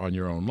your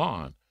own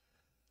lawn.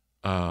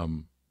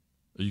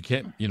 You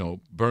can't,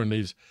 burn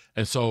leaves,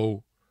 and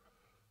so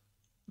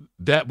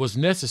that was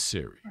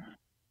necessary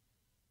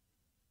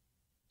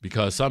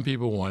because some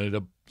people wanted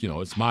to,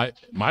 it's my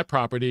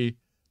property.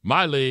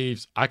 My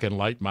leaves, I can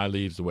light my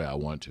leaves the way I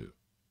want to.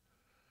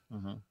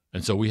 Mm-hmm.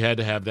 And so we had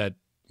to have that,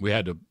 we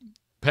had to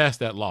pass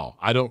that law.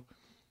 I don't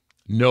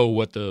know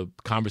what the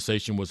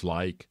conversation was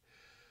like,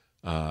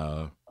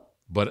 but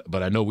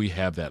I know we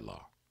have that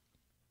law.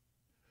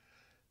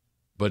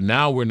 But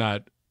now we're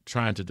not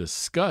trying to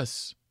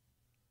discuss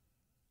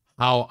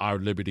how our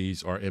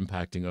liberties are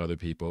impacting other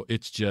people.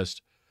 It's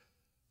just,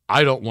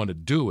 I don't want to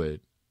do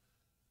it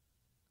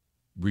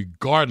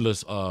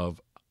regardless of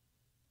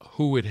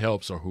who it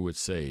helps or who it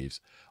saves.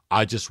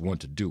 I just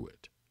want to do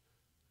it.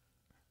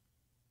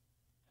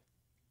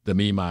 The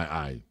me, my,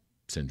 I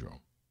syndrome.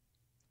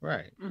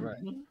 Right,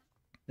 right. Mm-hmm.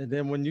 And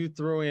then when you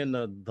throw in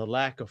the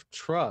lack of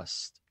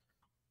trust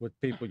with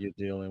people you're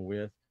dealing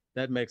with,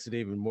 that makes it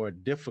even more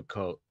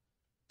difficult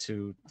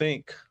to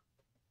think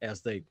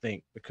as they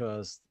think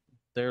because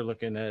they're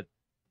looking at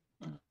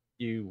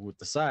you with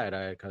the side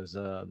eye because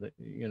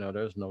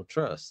there's no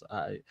trust.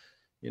 I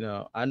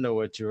know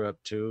what you're up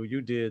to.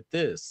 You did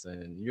this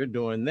and you're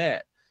doing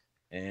that,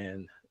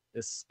 and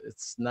it's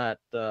not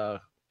a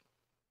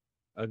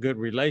good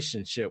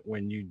relationship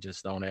when you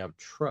just don't have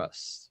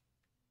trust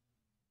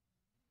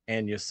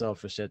and you're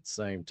selfish at the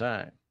same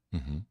time.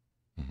 Mm-hmm.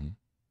 Mm-hmm.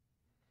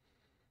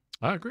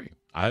 I agree.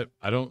 I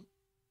don't.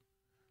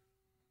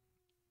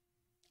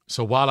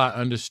 So while I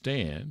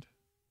understand,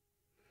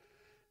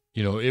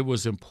 it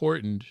was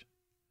important.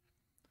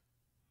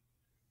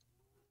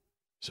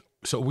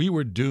 So we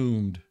were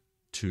doomed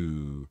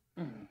to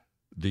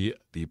the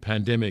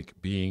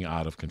pandemic being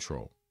out of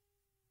control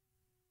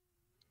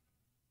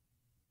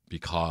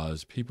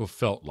because people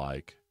felt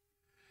like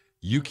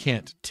you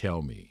can't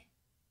tell me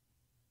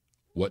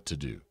what to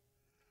do.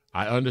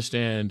 I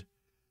understand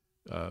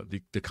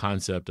the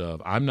concept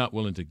of I'm not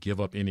willing to give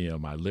up any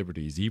of my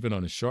liberties, even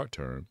on the short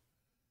term,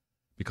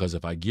 because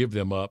if I give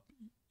them up,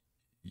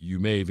 you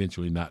may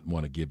eventually not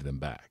want to give them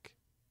back.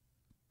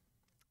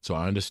 So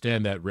I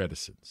understand that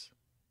reticence.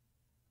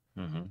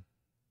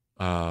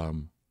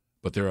 Mm-hmm.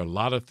 But there are a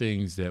lot of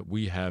things that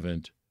we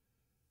haven't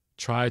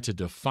tried to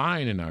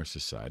define in our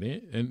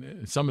society,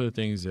 and some of the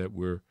things that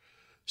we're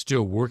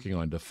still working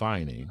on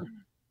defining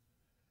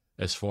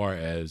as far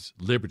as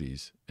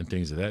liberties and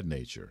things of that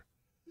nature.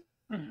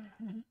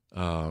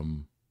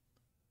 And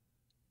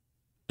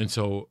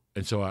so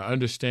I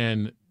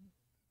understand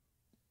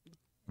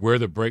where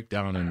the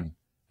breakdown and I'm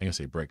gonna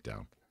say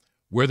breakdown,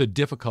 where the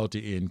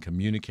difficulty in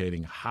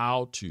communicating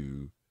how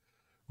to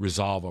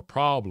resolve a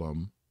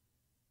problem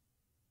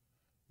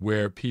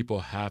where people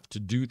have to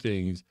do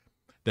things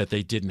that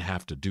they didn't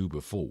have to do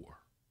before.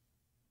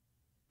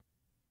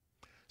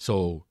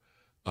 So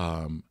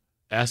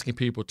asking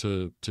people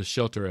to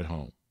shelter at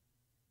home.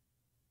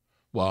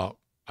 Well,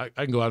 I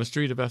can go out on the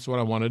street if that's what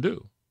I want to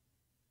do.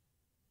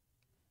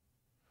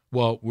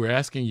 Well, we're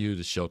asking you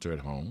to shelter at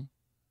home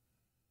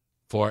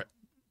for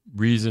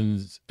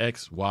reasons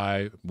X,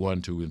 Y,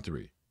 1, 2, and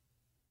 3.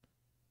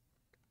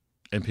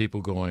 And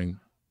people going,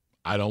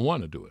 I don't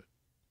want to do it.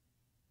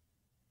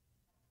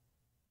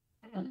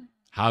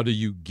 How do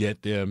you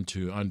get them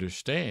to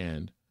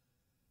understand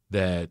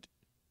that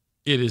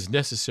it is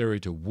necessary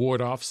to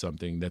ward off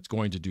something that's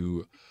going to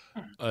do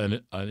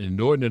an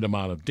inordinate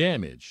amount of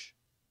damage?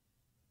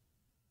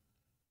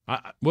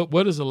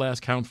 What is the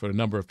last count for the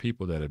number of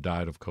people that have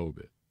died of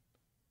COVID?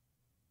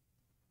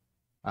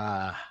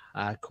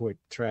 I quit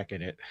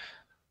tracking it.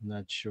 I'm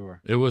not sure.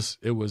 It was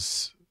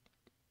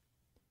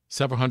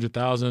several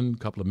 100,000,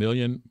 couple of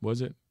million,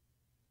 was it?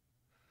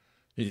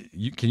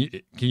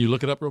 Can you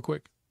look it up real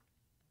quick?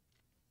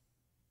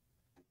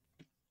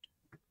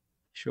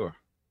 Sure.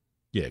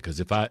 Yeah, because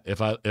if I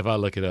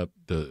look it up,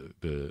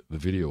 the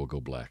video will go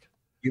black.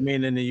 You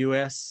mean in the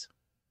U.S.?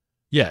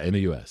 Yeah, in the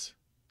U.S.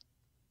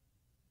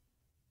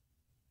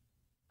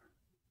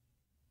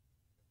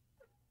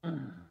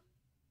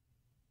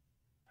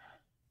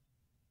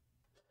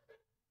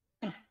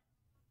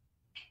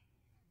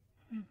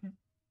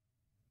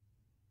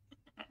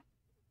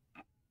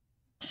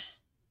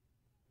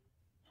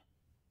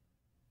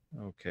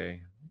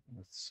 Okay,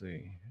 let's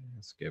see.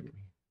 Let's give me.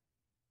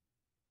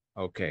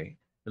 Okay,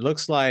 it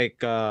looks like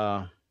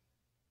that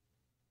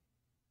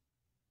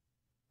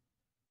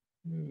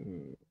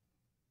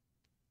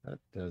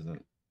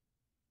doesn't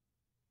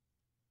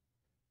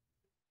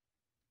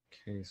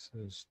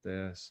cases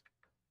deaths.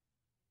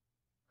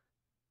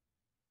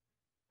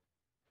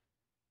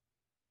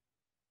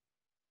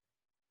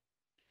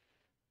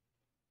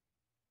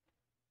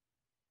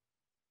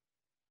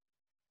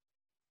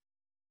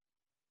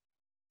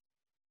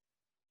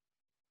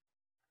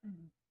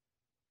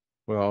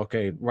 Well,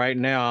 okay, right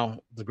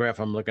now the graph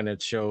I'm looking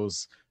at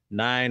shows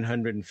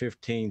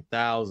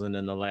 915,000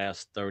 in the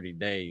last 30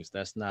 days.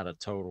 That's not a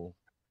total,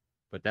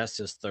 but that's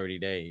just 30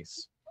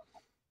 days.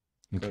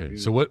 Okay,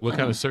 so what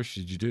kind of search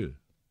did you do?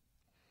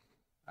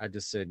 I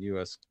just said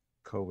U.S.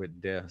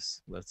 COVID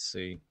deaths. Let's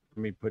see.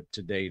 Let me put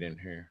to date in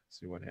here.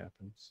 See what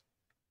happens.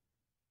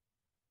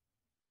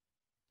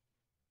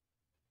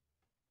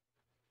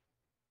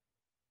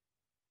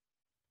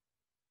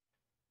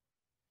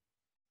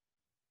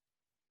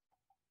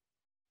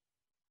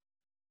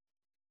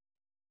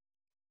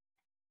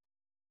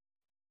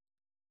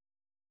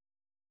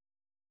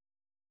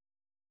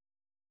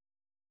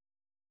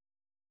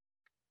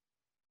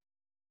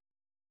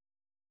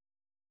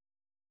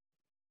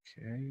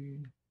 Okay.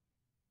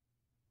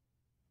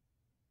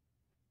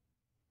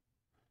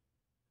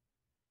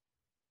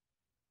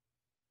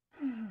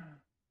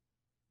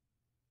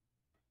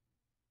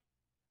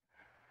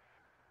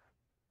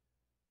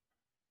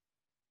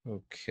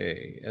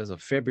 Okay, as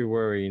of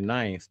February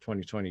 9th,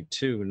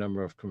 2022,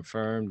 number of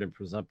confirmed and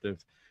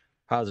presumptive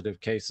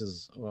positive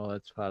cases. Well,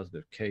 that's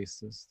positive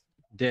cases.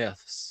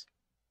 Deaths.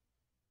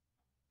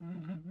 Why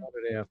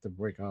do they have to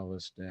break all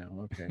this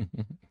down? Okay.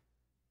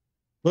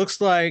 Looks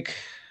like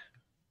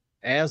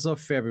as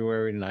of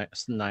February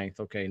 9th,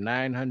 okay,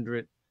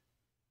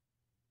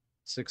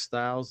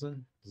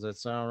 906,000. Does that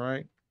sound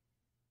right?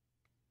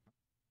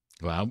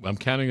 Well, I'm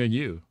counting on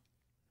you.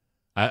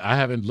 I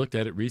haven't looked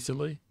at it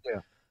recently. Yeah.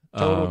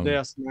 Total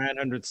deaths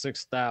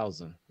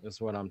 906,000 is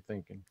what I'm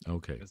thinking.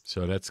 Okay,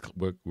 so that's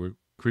we're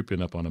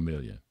creeping up on 1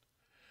 million.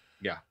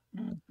 Yeah.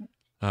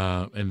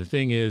 And the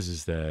thing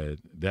is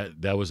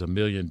that was 1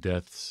 million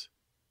deaths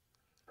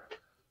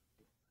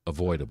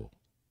avoidable.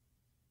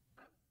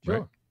 Sure.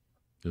 Right?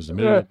 There's a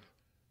million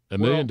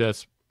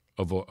deaths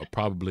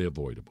probably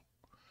avoidable.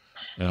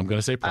 And I'm going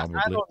to say probably.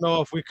 I don't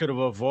know if we could have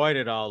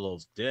avoided all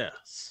those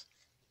deaths.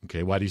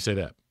 Okay, why do you say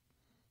that?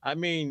 I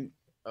mean,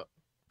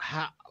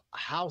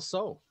 how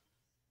so?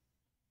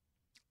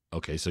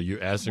 Okay, so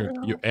you're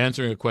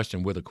answering a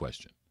question with a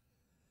question.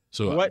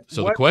 So the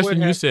what question would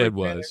you have said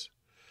prevented- was,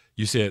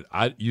 you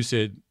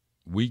said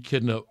we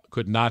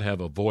could not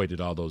have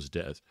avoided all those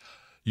deaths.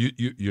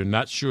 You're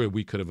not sure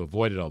we could have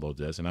avoided all those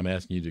deaths, and I'm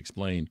asking you to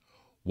explain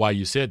why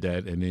you said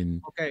that, and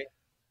then. Okay.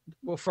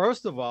 Well,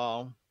 first of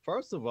all,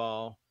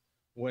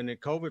 when the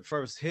COVID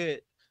first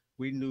hit,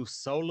 we knew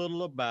so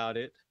little about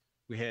it.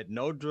 We had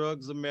no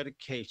drugs or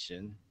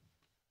medication,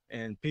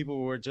 and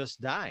people were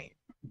just dying.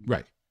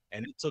 Right.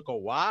 And it took a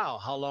while.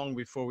 How long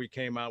before we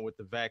came out with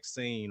the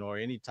vaccine or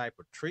any type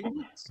of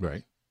treatments?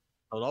 Right.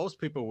 So those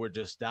people were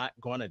just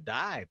going to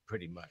die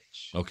pretty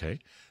much. Okay.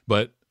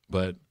 But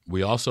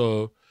we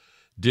also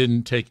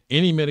didn't take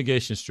any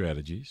mitigation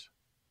strategies.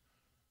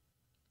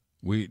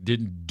 We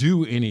didn't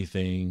do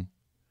anything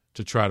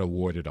to try to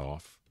ward it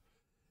off.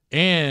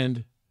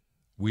 And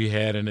we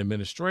had an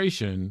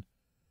administration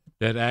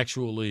that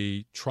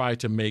actually tried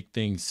to make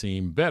things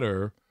seem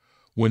better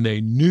when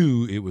they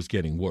knew it was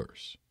getting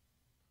worse.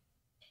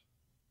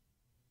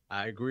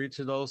 I agree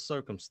to those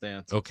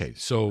circumstances. Okay,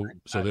 so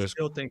I there's.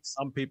 still think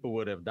some people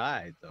would have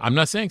died, though. I'm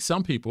not saying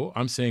some people.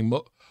 I'm saying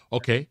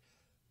okay.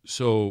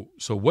 So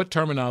what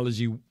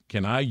terminology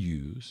can I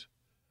use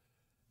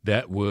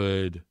that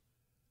would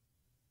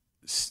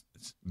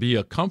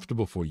be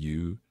comfortable for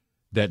you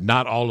that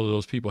not all of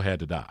those people had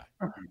to die?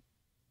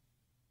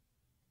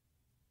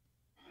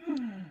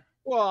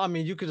 Well, I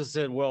mean, you could have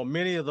said, well,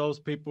 many of those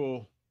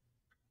people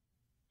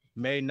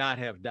may not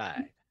have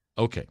died.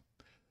 Okay.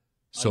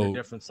 So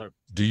different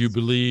circumstances. Do you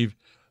believe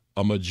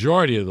a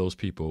majority of those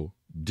people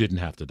didn't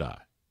have to die?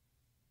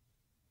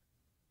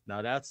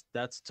 Now that's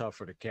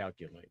tougher to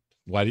calculate.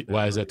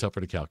 Why is that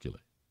tougher to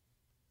calculate?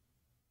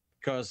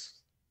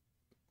 Because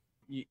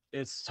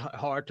it's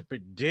hard to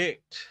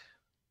predict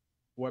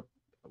what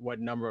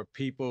number of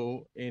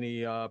people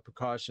any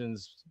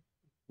precautions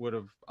would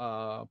have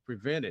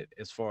prevented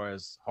as far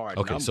as hard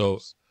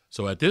numbers.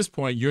 So at this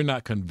point, you're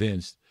not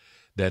convinced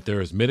that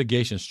there is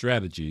mitigation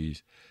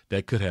strategies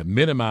that could have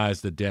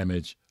minimized the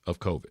damage of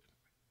COVID.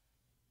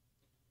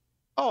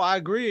 Oh, I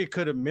agree. It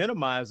could have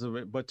minimized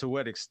it, but to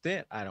what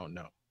extent, I don't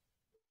know.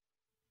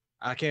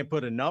 I can't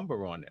put a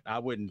number on it. I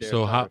wouldn't dare.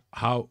 So how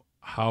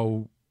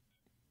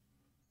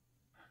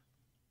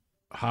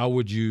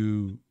would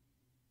you?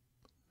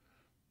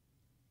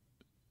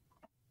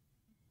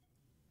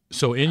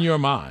 So in your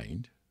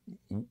mind,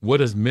 what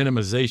does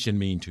minimization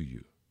mean to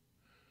you?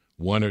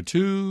 1 or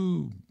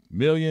 2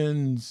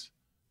 millions,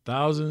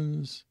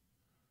 thousands?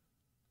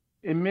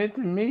 It meant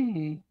to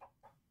me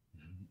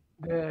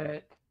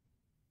that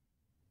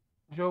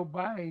Joe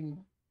Biden,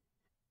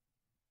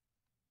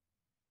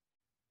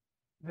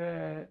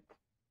 that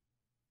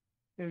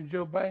if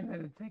Joe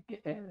Biden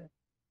had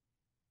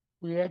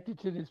reacted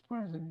to this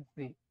presidency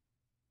the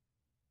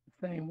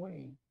same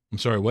way. I'm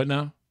sorry, what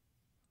now?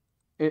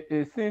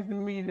 It seems to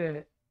me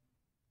that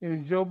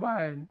if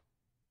Donald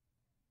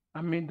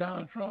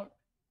Trump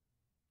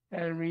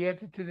had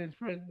reacted to this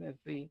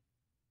presidency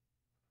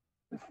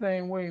the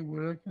same way,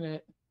 we're looking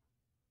at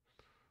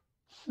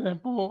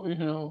simple,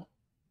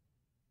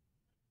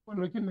 we're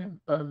looking at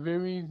a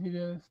very easy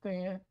to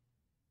understand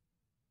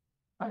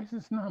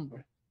ISIS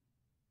number.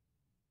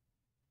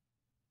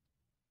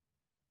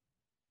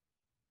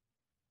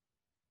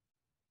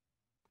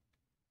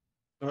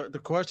 The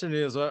question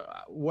is,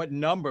 what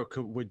number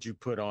would you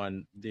put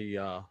on the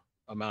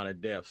amount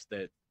of deaths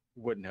that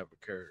wouldn't have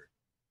occurred?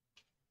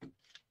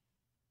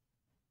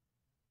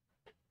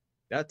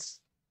 That's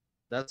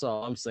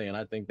all I'm saying.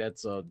 I think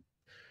that's a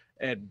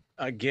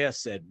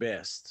guess at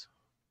best.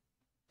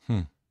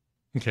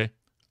 Okay.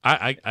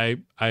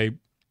 I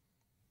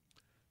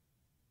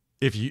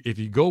if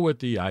you go with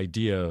the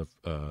idea of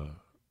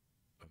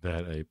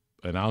that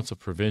an ounce of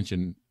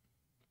prevention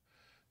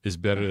is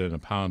better than a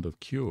pound of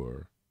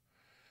cure,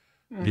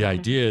 the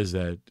idea is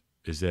that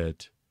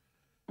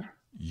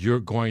you're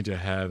going to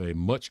have a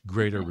much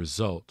greater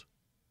result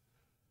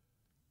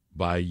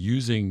by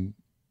attacking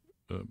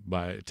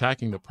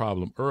the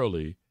problem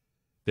early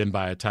than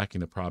by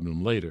attacking the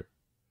problem later.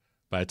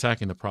 By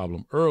attacking the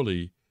problem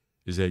early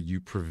is that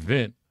you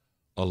prevent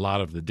a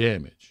lot of the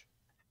damage.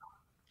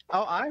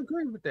 Oh, I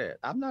agree with that.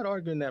 I'm not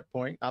arguing that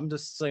point. I'm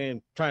just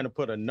saying, trying to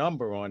put a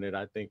number on it,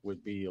 I think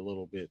would be a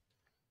little bit,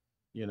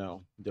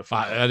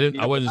 defined.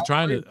 I wasn't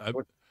trying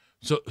to.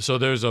 So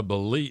there's a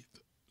belief.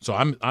 So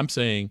I'm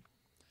saying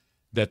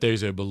that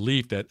there's a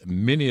belief that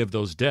many of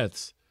those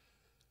deaths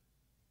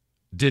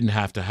didn't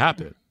have to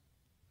happen.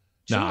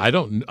 Sure. Now I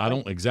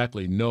don't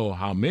exactly know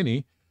how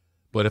many,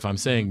 but if I'm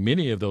saying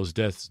many of those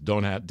deaths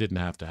didn't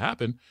have to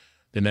happen,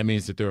 then that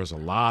means that there was a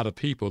lot of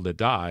people that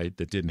died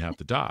that didn't have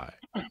to die.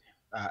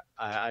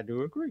 I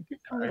do agree.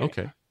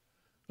 Okay.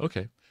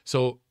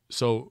 So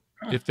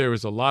if there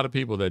was a lot of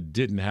people that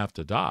didn't have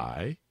to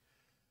die,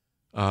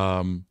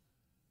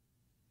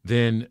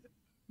 then,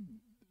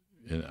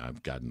 and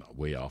I've gotten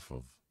way off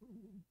of,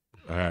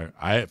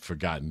 I had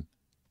forgotten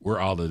where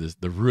all of this,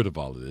 the root of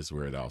all of this,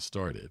 where it all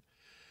started.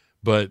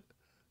 But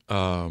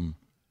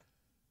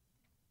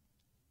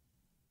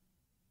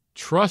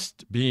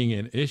trust being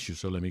an issue,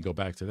 so let me go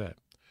back to that.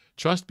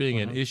 Trust being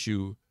an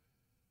issue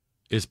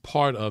is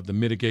part of the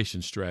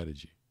mitigation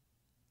strategy.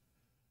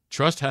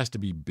 Trust has to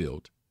be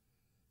built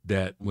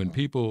that when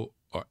people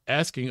are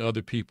asking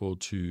other people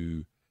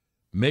to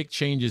make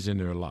changes in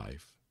their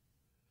life,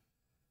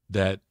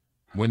 that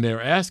when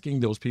they're asking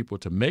those people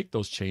to make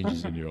those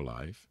changes in your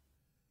life,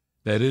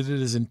 that it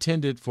is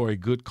intended for a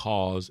good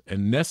cause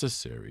and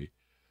necessary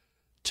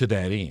to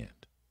that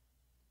end.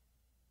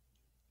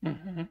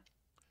 Mm-hmm.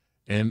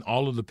 And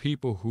all of the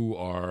people who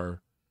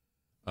are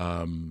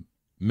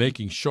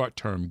making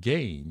short-term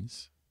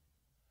gains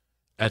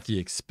at the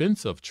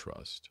expense of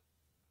trust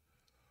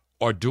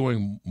are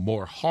doing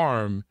more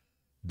harm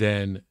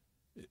than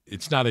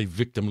it's not a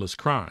victimless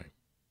crime.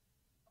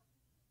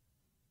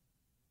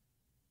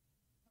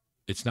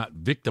 it's not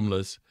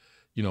victimless,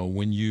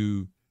 when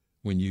you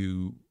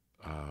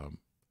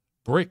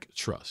break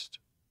trust.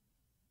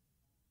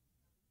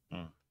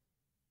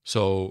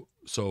 So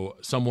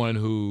someone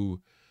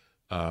who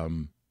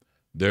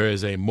there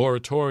is a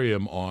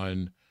moratorium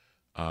on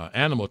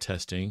animal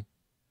testing,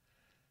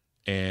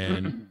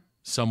 and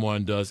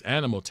someone does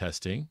animal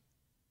testing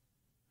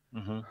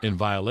in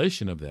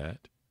violation of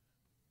that,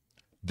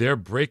 they're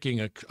breaking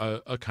a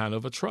kind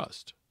of a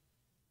trust,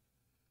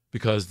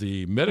 because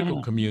the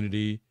medical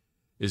community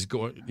is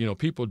going,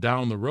 people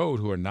down the road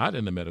who are not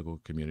in the medical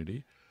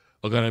community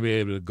are going to be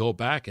able to go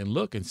back and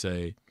look and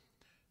say,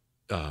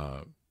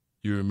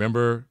 you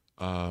remember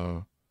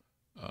the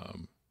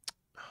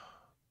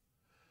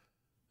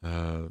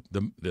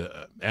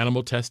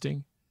animal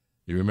testing?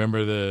 You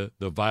remember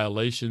the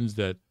violations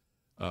that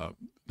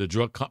the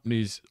drug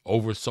companies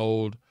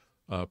oversold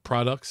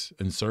products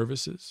and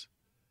services?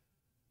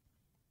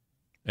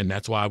 And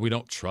that's why we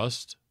don't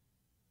trust.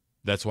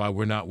 That's why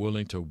we're not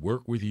willing to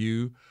work with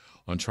you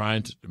on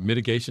trying to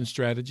mitigation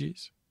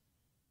strategies.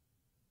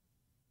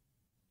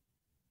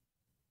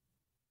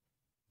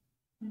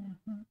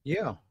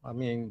 Yeah, I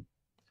mean,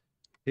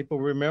 people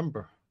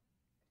remember.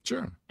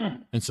 Sure.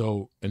 And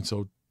so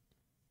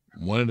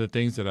one of the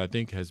things that I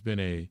think has been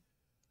a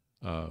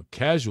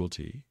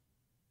casualty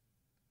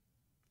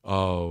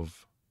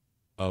of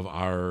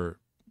our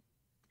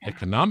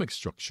economic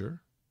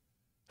structure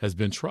has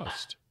been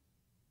trust.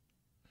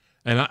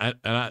 And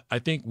I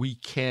think we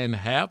can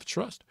have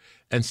trust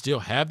and still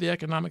have the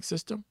economic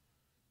system,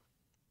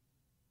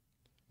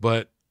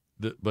 but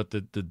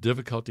the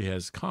difficulty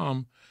has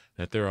come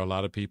that there are a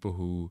lot of people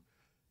who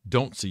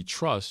don't see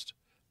trust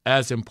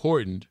as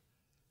important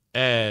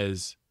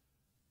as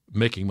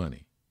making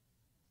money.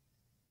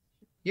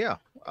 Yeah,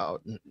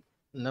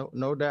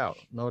 no doubt.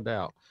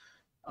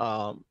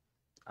 I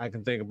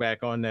can think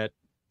back on that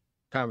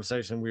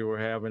conversation we were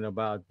having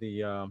about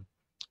the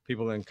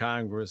people in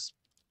Congress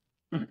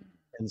in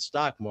the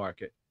stock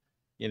market.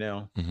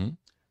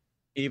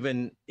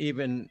 Even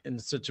in the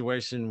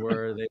situation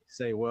where they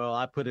say, well,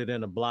 I put it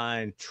in a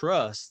blind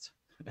trust,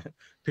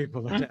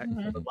 people are not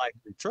going to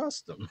likely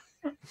trust them.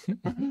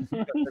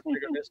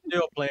 They're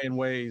still finding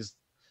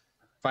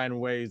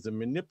ways to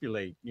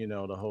manipulate,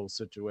 the whole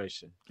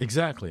situation.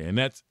 Exactly. And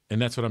that's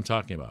what I'm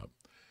talking about.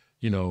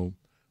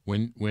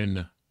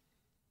 When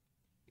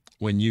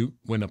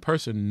a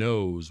person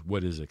knows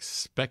what is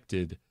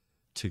expected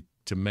to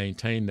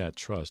maintain that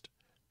trust,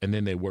 and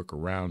then they work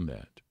around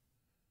that.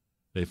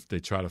 They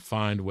try to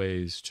find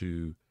ways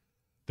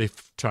they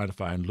try to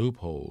find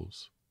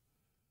loopholes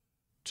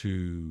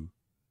to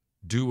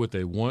do what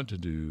they want to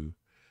do,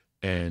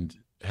 and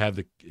have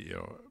the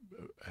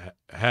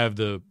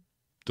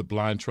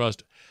blind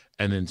trust,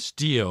 and then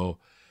still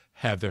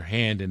have their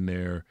hand in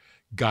there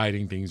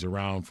guiding things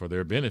around for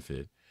their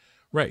benefit.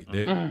 Right.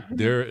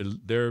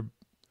 They're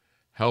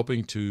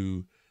helping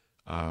to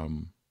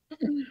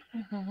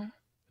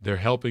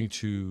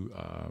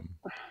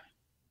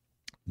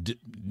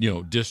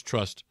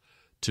distrust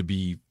to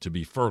be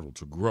fertile,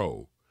 to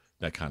grow,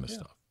 that kind of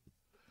stuff.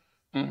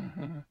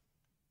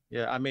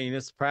 Yeah, I mean,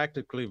 it's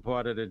practically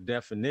part of the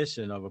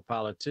definition of a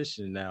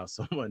politician now,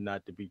 someone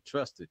not to be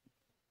trusted.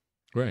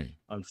 Right.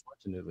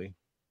 Unfortunately.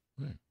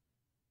 Right.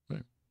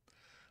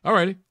 All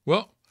righty.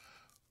 Well,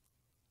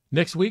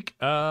 next week,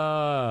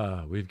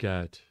 we've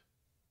got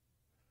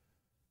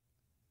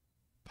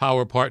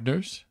Power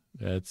Partners.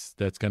 That's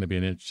going to be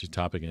an interesting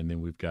topic. And then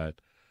we've got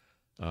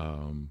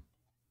a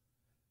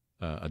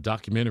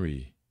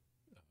documentary.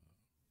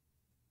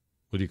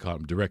 What do you call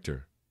him?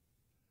 Director.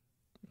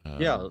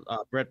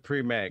 Brett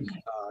Premack,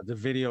 the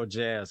video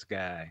jazz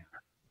guy.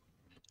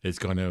 It's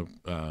going to,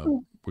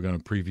 we're going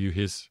to preview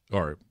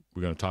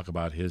we're going to talk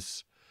about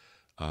his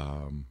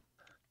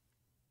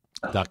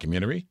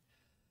documentary.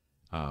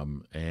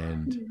 And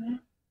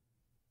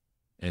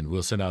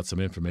we'll send out some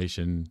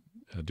information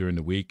during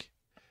the week.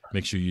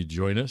 Make sure you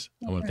join us.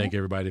 I want to thank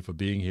everybody for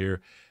being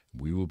here.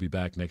 We will be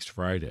back next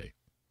Friday.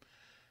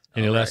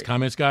 Any last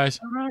comments, guys?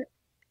 All right.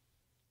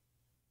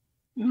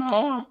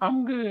 No,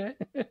 I'm good.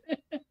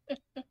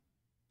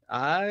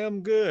 I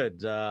am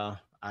good. I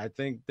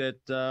think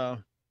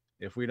that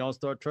if we don't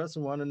start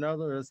trusting one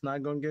another, it's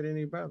not going to get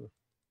any better.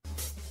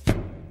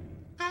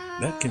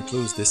 That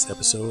concludes this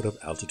episode of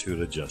Altitude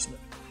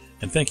Adjustment,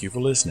 and thank you for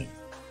listening.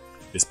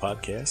 This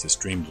podcast is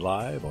streamed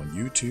live on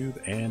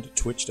YouTube and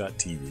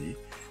Twitch.tv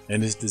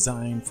and is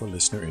designed for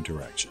listener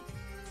interaction.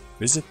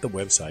 Visit the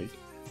website,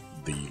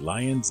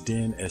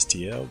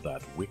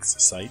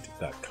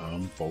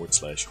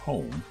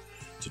 thelionsdenstl.wixsite.com/home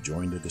to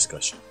join the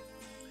discussion.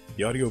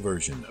 The audio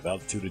version of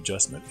Altitude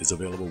Adjustment is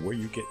available where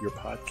you get your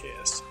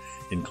podcasts,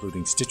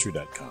 including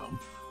Stitcher.com,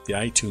 the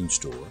iTunes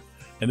Store,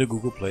 and the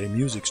Google Play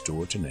Music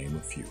Store, to name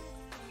a few.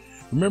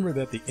 Remember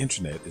that the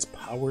internet is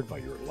powered by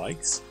your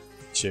likes,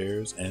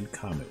 shares, and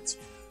comments.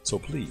 So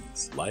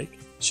please like,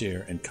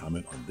 share, and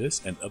comment on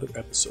this and other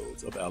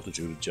episodes of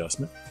Altitude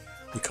Adjustment,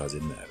 because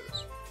it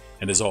matters.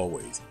 And as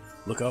always,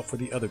 look out for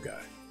the other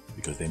guy,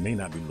 because they may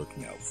not be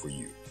looking out for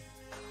you.